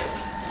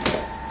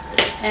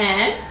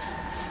 and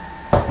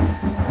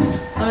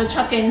I'm gonna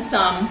chuck in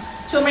some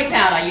turmeric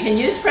powder. You can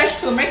use fresh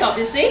turmeric,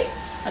 obviously.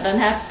 I don't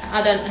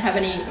have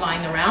any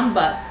lying around,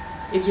 but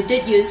if you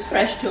did use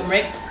fresh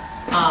turmeric,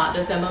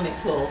 the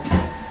Thermomix will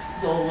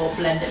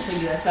blend it for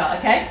you as well.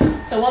 Okay.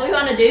 So what we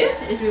want to do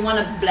is we want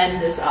to blend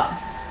this up.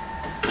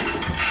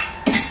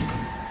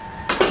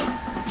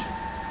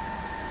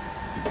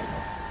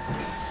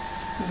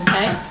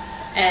 Okay,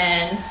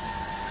 and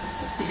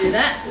to do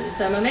that with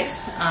the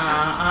Thermomix,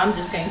 I'm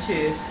just going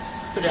to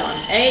put it on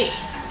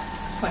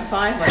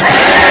 8.5.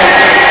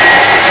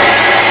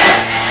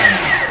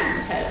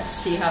 Okay, let's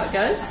see how it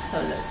goes.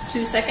 So that's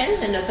 2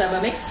 seconds in the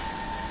Thermomix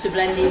to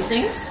blend these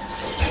things.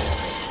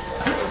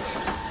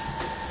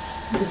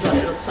 This is what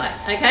it looks like.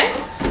 Okay,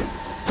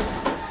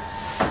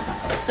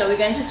 so we're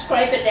going to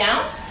scrape it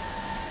down.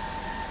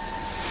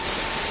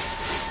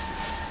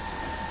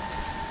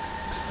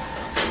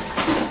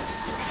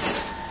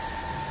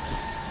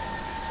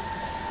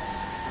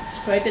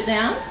 Scrape it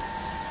down,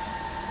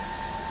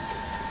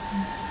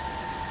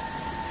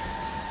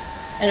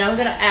 and I'm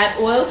going to add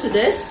oil to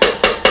this.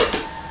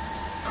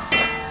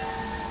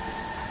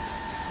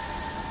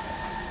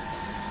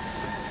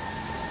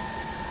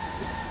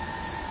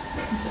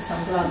 Put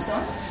some gloves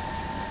on.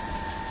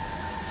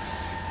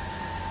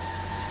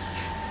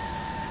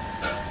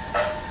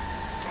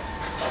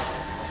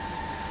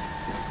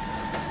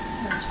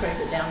 Let's scrape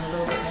it down a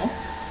little bit more.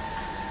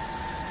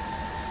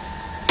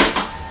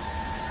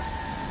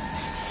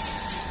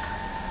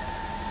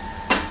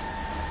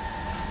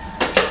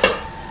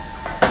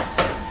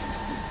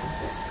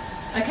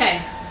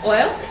 Okay,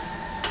 oil.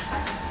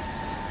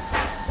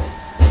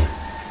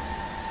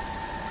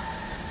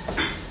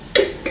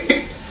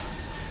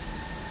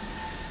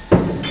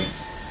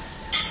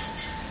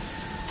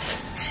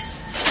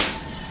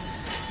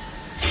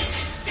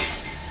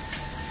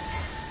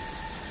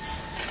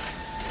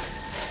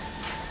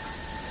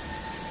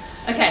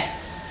 Okay.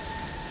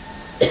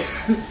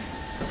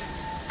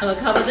 I'm gonna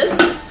cover this.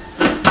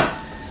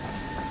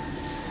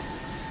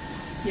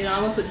 You know,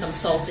 I'm gonna put some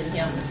salt in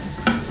here.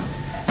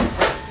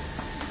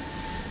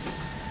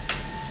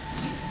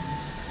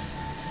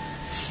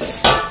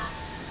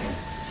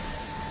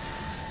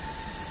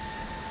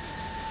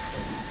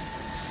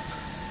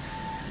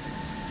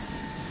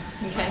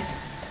 Okay,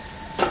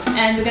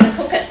 and we're going to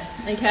cook it.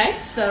 Okay,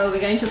 so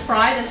we're going to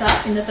fry this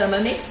up in the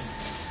Thermomix.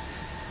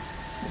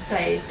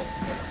 Say,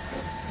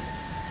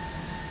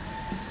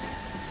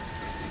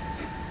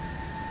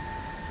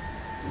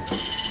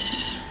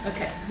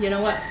 okay, you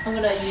know what? I'm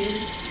going to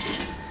use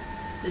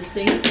this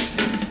thing.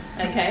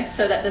 Okay,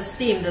 so that the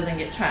steam doesn't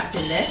get trapped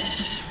in there.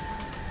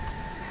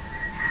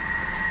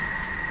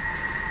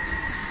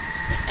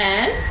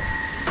 And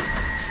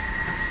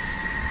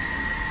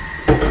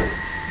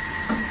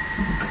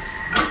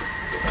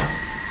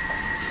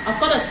I've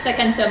got a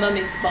second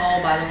Thermomix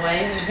bowl, by the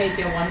way, in case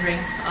you're wondering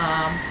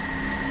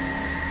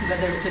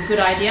whether it's a good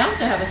idea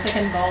to have a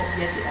second bowl.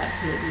 Yes, it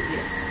absolutely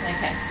is.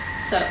 Okay,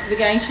 so we're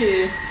going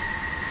to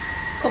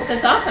cook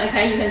this up.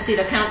 Okay, you can see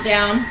the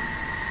countdown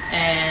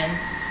and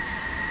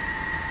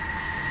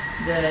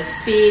the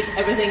speed.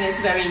 Everything is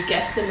very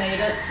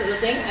guesstimated sort of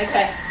thing.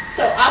 Okay,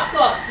 so I've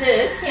got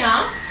this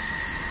here.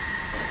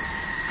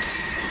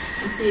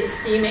 You see it's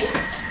steaming.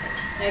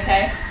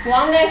 Okay, what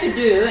I'm going to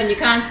do, and you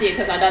can't see it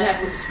because I don't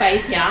have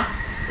space here,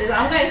 is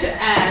I'm going to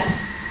add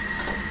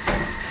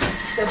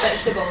the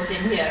vegetables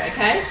in here.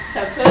 Okay,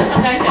 so first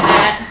I'm going to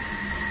add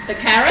the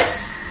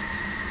carrots,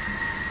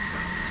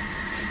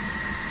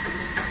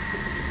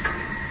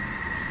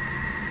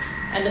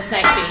 and the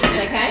snake beans.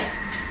 Okay,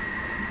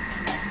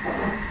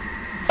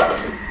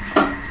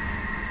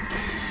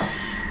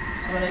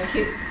 I'm going to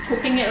keep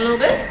cooking it a little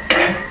bit.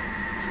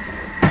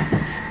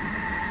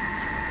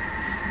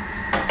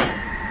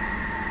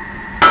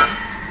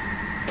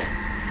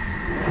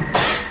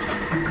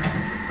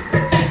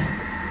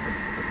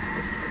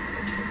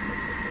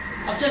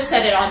 Just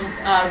set it on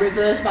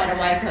reverse, by the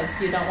way,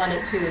 because you don't want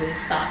it to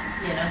start,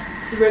 you know.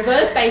 The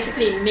reverse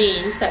basically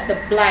means that the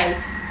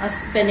blades are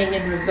spinning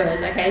in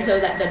reverse, okay, so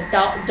that the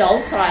dull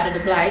side of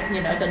the blade,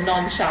 you know, the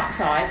non-sharp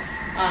side,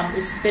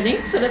 is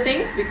spinning sort of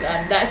thing.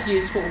 That's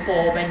useful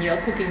for when you're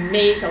cooking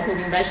meat or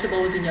cooking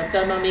vegetables in your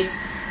Thermomix,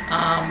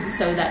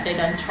 so that they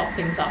don't chop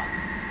things up.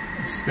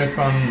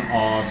 Stefan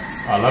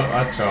asks, I love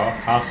acar,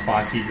 how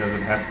spicy does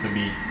it have to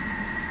be?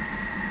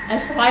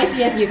 as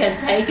spicy as you can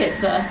take it,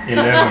 sir.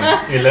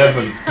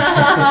 11.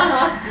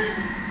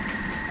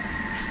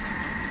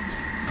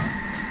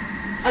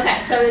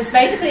 Okay, so it's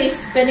basically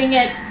spinning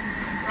it,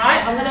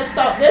 right? I'm going to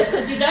stop this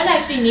because you don't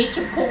actually need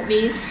to cook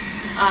these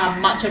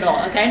much at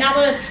all. Okay, now I'm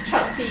going to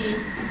chuck the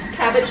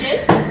cabbage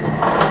in.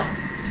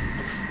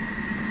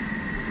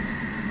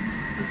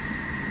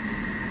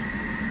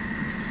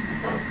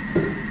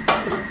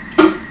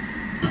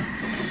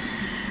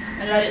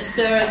 And let it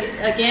stir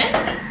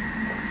again.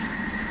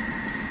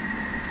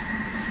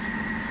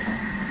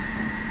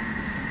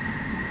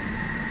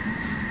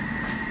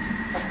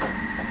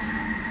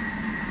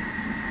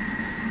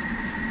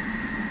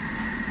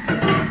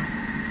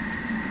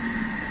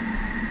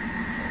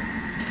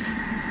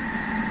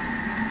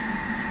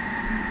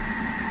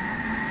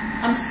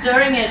 I'm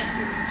stirring it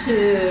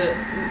to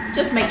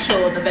just make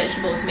sure the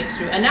vegetables mix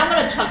through. And now I'm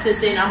going to chuck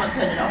this in. I'm going to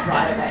turn it off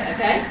right away,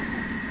 okay?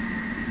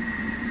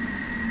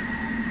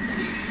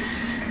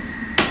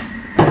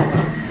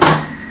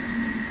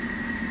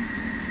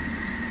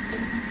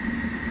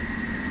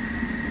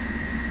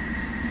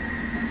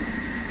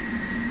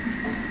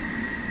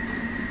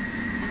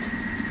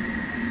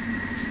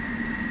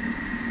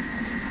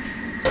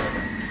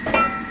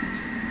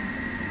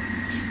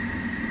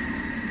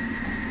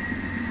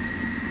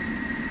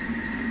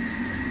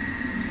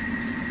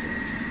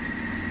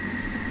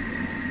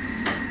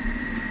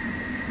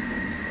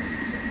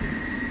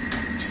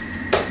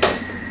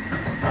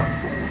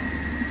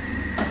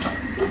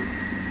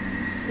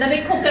 Let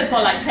me cook it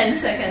for like 10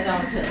 seconds,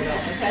 I'll turn it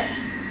off, okay?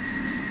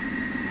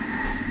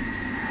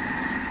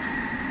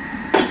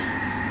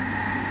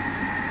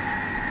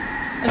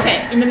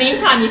 Okay, in the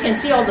meantime, you can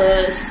see all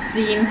the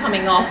steam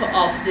coming off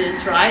of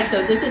this, right?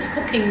 So this is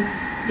cooking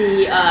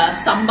the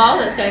sambal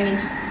that's going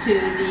into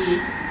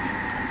the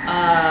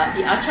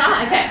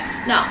acar. Okay,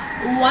 now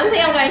one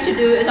thing I'm going to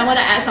do is I'm going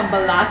to add some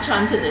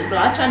belacan to this.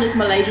 Belacan is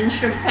Malaysian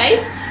shrimp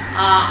paste.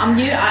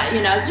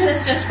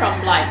 Just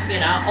from like,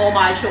 all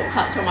my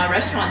shortcuts from my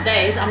restaurant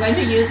days, I'm going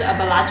to use a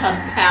belacan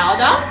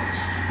powder.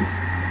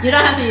 You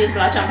don't have to use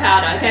belacan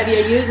powder, okay? If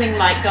you're using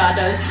like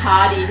those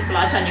hardy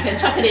belacan, you can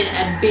chuck it in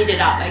and beat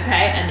it up,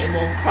 okay? And it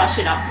will crush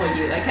it up for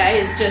you,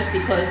 okay? It's just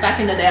because back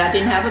in the day I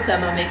didn't have a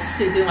Thermomix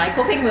to do my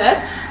cooking with.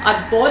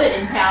 I bought it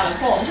in powder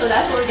form, so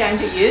that's what we're going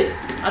to use.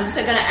 I'm just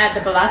going to add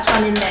the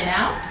belacan in there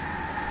now.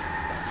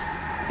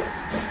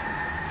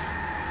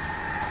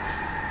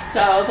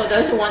 So for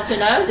those who want to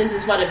know, this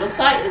is what it looks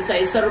like. It's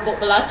a serbuk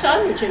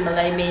belacan, which in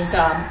Malay means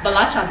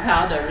belacan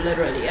powder,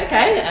 literally,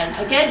 okay? And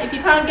again, if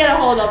you can't get a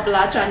hold of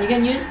belacan, you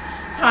can use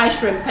Thai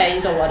shrimp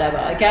paste or whatever,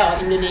 okay? Or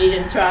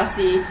Indonesian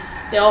terasi.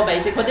 They're all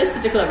basic. For this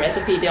particular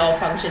recipe, they all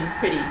function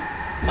pretty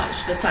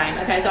much the same,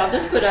 okay? So I'll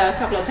just put a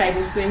couple of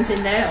tablespoons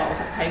in there, or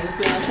a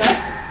tablespoon or so.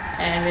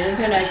 And we're just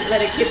going to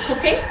let it keep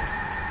cooking.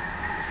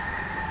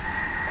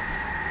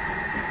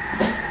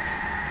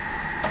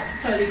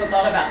 Totally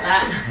forgot about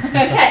that.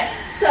 Okay.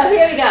 So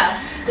here we go.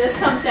 This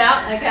comes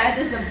out, okay?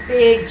 This is a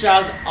big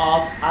jug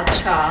of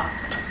acar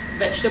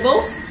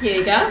vegetables. Here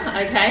you go,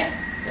 okay?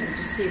 Let me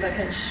just see if I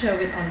can show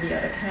it on the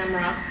other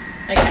camera.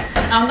 Okay,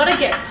 I'm gonna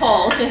get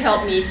Paul to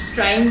help me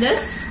strain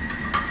this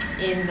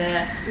in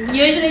the...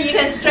 Usually you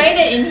can strain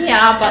it in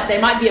here, but there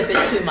might be a bit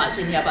too much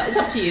in here, but it's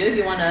up to you if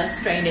you wanna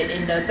strain it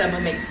in the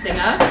Thermomix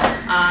thinger.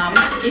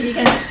 If you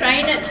can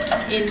strain it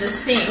in the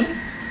sink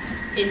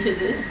into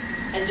this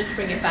and just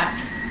bring it back,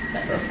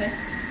 that's okay.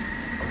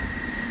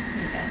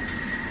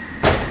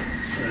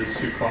 There's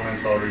 2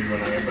 comments I'll read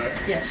when I get back.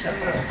 Yeah, sure.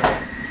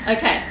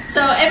 Okay,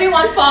 so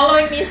everyone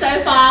following me so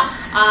far,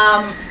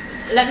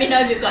 let me know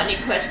if you've got any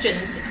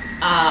questions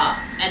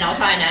and I'll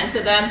try and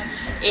answer them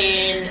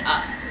in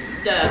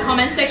the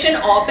comment section,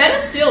 or better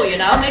still,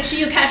 make sure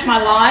you catch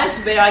my lives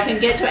where I can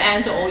get to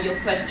answer all your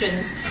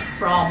questions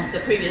from the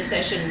previous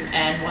session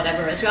and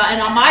whatever as well.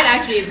 And I might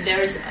actually,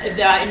 if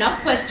there are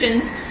enough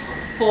questions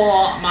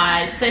for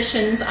my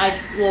sessions, I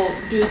will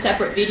do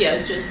separate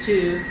videos just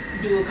to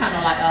do kind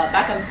of like a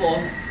back and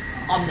forth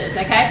on this,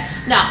 okay?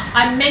 Now,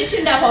 I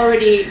mentioned I've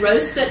already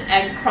roasted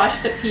and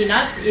crushed the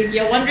peanuts. If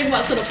you're wondering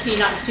what sort of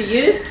peanuts to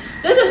use,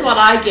 this is what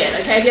I get,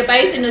 okay? If you're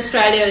based in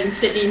Australia, in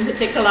Sydney in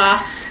particular,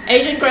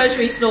 Asian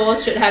grocery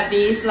stores should have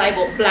these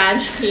labeled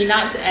blanched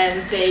peanuts,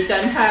 and they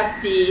don't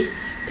have the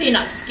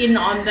peanut skin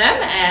on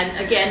them. And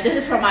again, this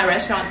is from my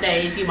restaurant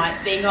days. You might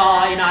think,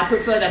 I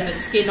prefer them with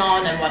skin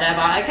on and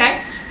whatever, okay?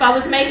 If I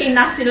was making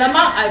nasi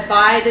lemak,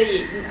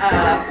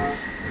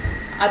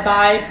 I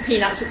buy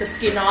peanuts with the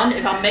skin on.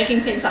 If I'm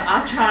making things like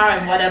acar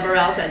and whatever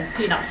else, and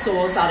peanut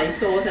sauce, satay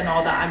sauce and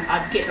all that,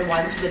 I get the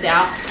ones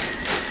without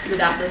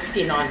the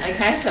skin on,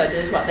 okay? So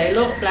this is what they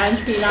look,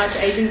 blanched peanuts,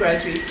 Asian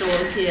grocery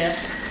stores here.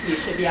 You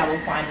should be able to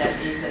find them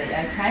easily,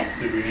 okay?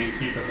 Do we need to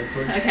keep it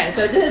liquid? Okay,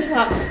 so this is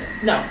what,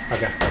 no.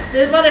 Okay.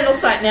 This is what it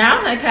looks like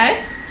now,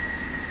 okay?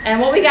 And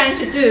what we're going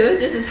to do,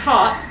 this is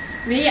hot,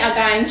 we are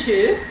going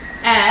to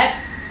add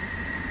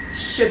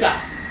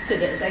sugar to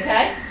this,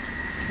 okay?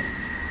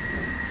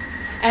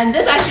 And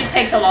this actually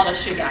takes a lot of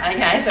sugar,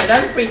 okay? So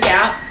don't freak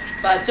out,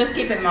 but just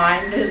keep in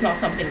mind, this is not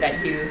something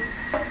that you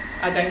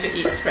are going to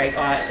eat straight,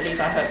 or at least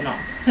I hope not.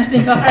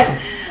 Anyway,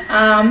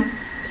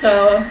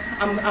 so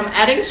I'm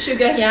adding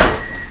sugar here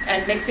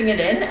and mixing it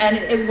in, and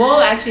it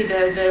will actually,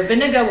 the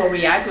vinegar will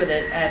react with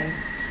it, and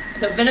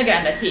the vinegar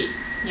and the heat,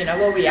 you know,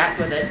 will react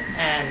with it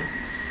and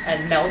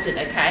melt it,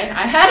 okay?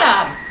 I had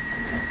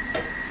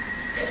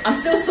I'm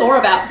still sore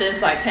about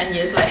this like 10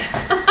 years later.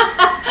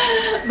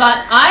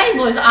 But I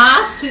was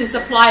asked to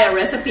supply a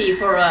recipe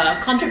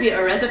contribute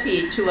a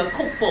recipe to a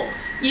cookbook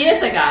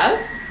years ago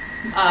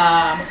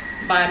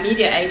by a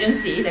media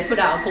agency. They put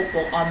out a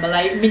cookbook on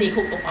mini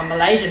cookbook on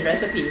Malaysian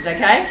recipes,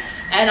 okay?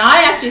 And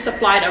I actually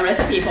supplied a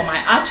recipe for my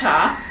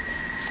acar,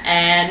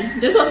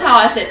 and this was how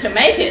I said to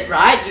make it,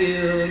 right?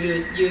 You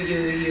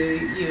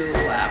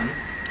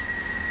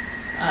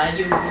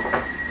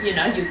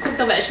cook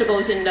the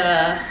vegetables in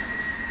the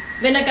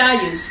vinegar,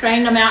 you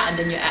strain them out, and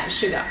then you add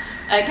sugar.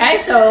 Okay,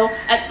 so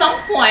at some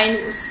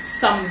point,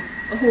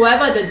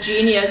 whoever the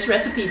genius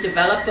recipe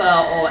developer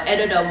or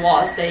editor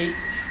was, they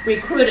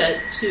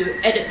recruited to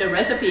edit the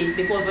recipes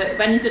before it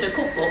went into the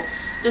cookbook,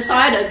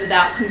 decided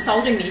without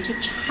consulting me to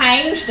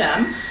change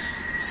them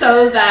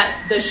so that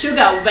the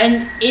sugar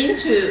went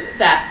into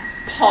that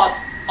pot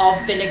of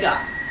vinegar.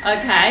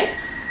 Okay,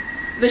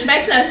 which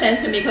makes no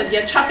sense to me because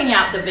you're chucking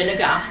out the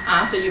vinegar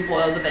after you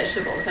boil the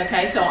vegetables,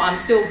 okay? So I'm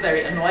still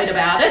very annoyed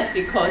about it,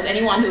 because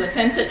anyone who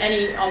attempted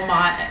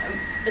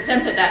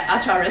that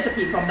acar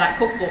recipe from that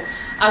cookbook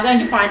are going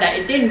to find that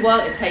it didn't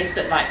work. It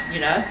tasted like, you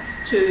know,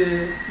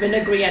 too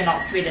vinegary and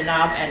not sweet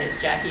enough, and it's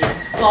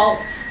Jackie's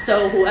fault.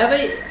 So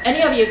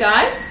any of you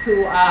guys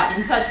who are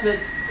in touch with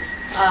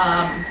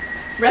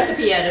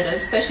recipe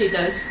editors, especially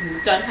those who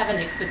don't have an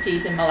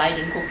expertise in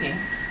Malaysian cooking,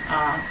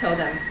 tell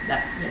them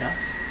that, you know,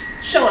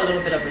 show a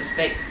little bit of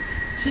respect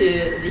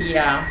to the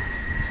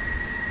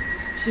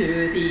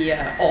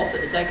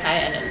authors,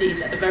 okay? And at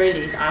the very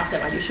least, ask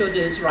them, are you sure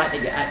this is right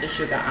that you add the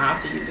sugar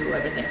after you do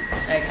everything,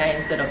 okay?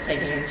 Instead of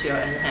taking it into your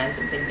own hands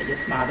and think that you're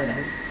smarter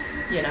than,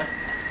 you know,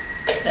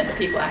 than the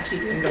people actually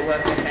doing the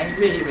work, okay? It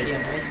really, really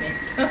annoys me.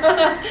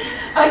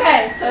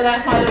 Okay, so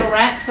that's my little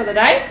rant for the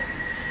day.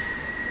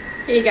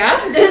 Here you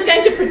go. This is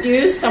going to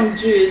produce some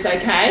juice,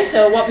 okay?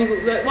 So what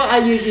I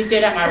usually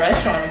did at my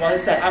restaurant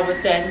was that I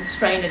would then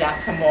strain it out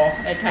some more,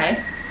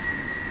 okay?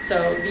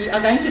 So we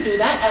are going to do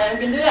that, and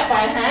we can do that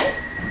by hand.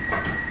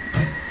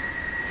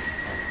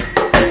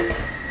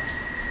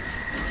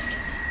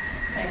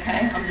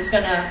 Okay, I'm just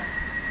gonna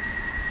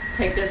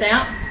take this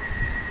out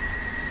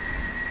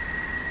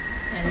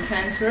and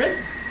transfer it.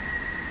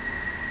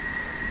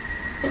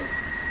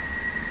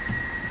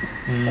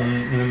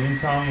 In the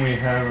meantime, we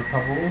have a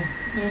couple.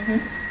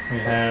 We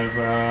have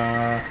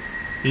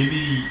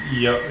Bibi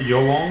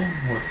Yolong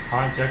with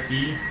Hi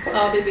Jackie.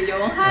 Oh, Bibi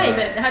Yolong. Hi,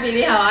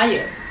 Bibi, how are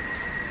you?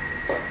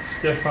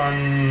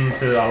 Stefan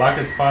said, I like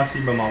it spicy,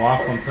 but my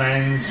wife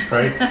complains.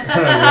 Great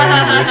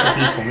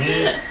recipe for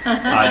me.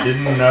 I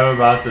didn't know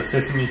about the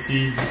sesame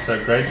seeds, so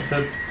great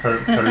tip.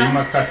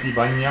 Terima kasih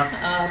banyak.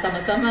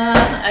 Sama-sama.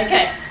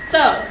 Okay,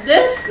 so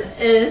this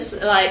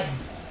is like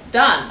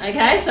done,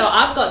 okay? So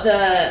I've got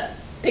the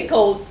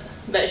pickled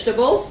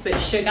vegetables with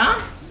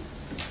sugar.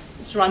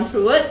 Let's run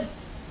through it.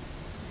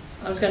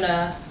 I was going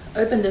to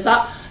open this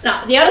up.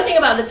 Now, the other thing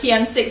about the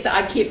TM6 that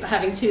I keep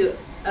having to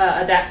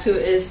adapt to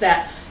is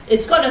that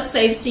it's got a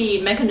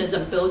safety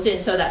mechanism built in,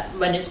 so that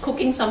when it's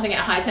cooking something at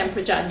high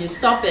temperature and you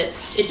stop it,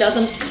 it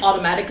doesn't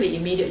automatically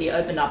immediately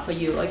open up for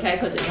you, okay?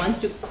 Because it wants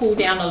to cool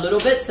down a little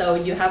bit, so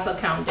you have a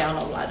countdown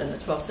of, I don't know,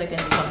 12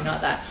 seconds or something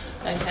like that,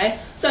 okay?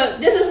 So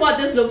this is what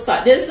this looks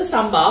like. This is the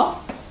sambal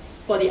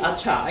for the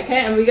acar,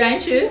 okay? And we're going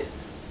to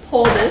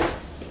pour this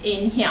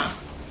in here.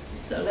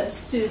 So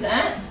let's do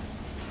that.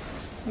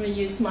 I'm going to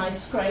use my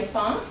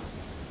scraper.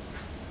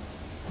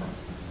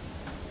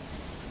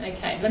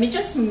 Okay, let me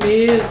just move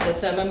the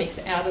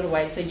Thermomix out of the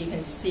way so you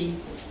can see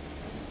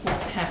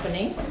what's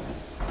happening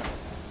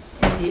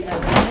in the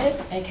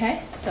overhead.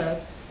 Okay,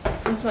 so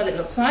this is what it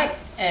looks like,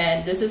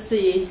 and this is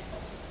the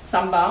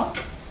sambal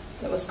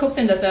that was cooked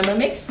in the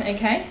Thermomix.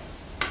 Okay,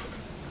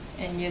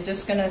 and you're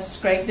just gonna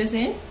scrape this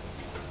in.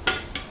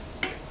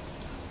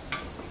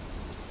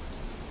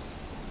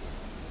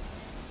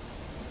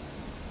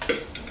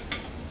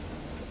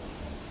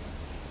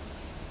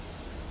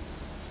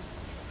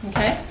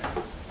 Okay.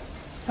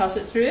 Toss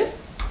it through.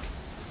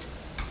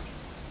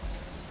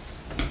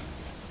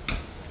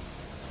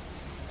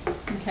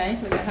 Okay,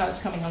 look at how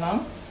it's coming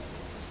along.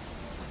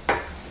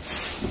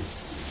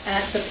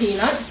 Add the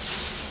peanuts.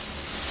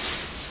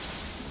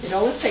 It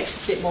always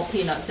takes a bit more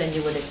peanuts than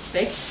you would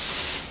expect.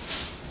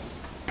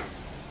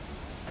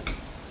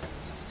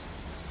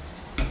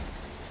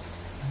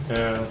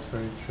 Yeah, that's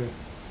very true.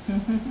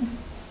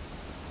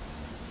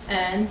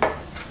 And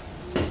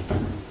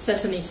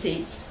sesame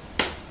seeds.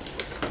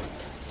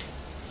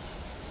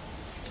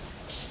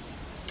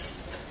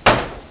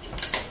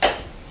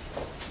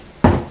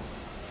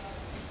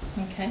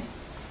 Okay.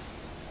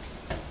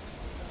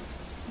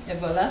 Et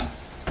voila.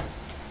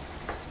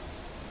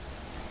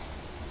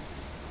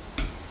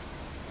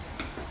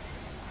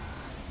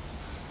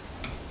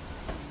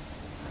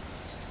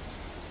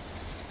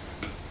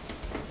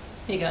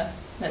 Here you go.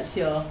 That's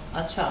your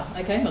acar,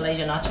 okay,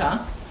 Malaysian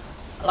acar.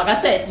 Like I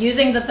said,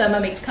 using the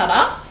Thermomix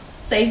cutter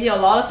saves you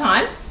a lot of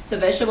time. The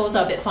vegetables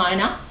are a bit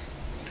finer.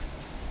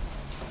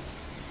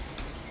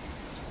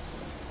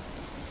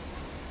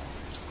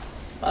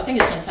 But I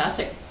think it's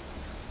fantastic.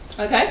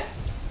 Okay,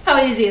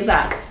 how easy is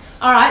that?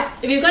 All right,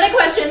 if you've got any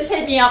questions,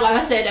 hit me up, like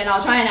I said, and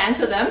I'll try and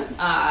answer them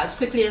as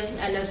quickly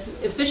and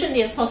as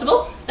efficiently as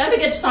possible. Don't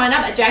forget to sign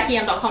up at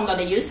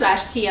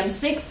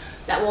jackiem.com.au/TM6.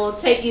 That will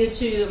take you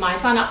to my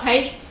sign up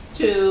page,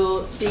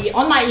 to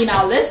on my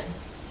email list,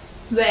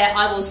 where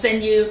I will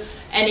send you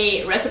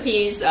any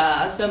recipes,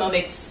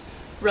 Thermomix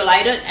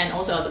related, and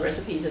also other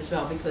recipes as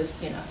well,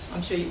 because, you know,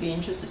 I'm sure you'd be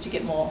interested to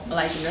get more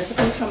Malaysian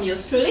recipes from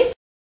yours truly.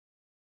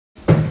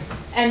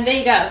 And there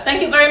you go.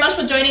 Thank you very much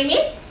for joining me.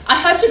 I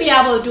hope to be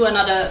able to do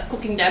another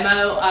cooking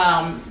demo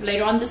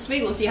later on this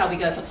week. We'll see how we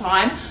go for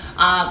time.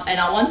 And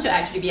I want to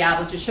actually be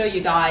able to show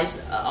you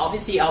guys,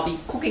 obviously I'll be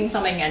cooking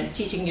something and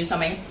teaching you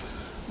something,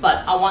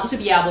 but I want to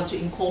be able to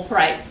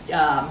incorporate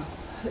the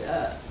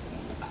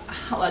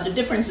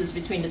differences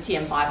between the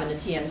TM5 and the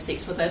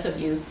TM6 for those of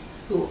you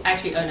who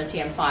actually own a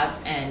TM5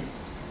 and,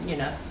 you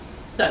know,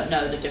 don't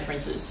know the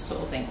differences,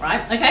 sort of thing,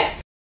 right? Okay,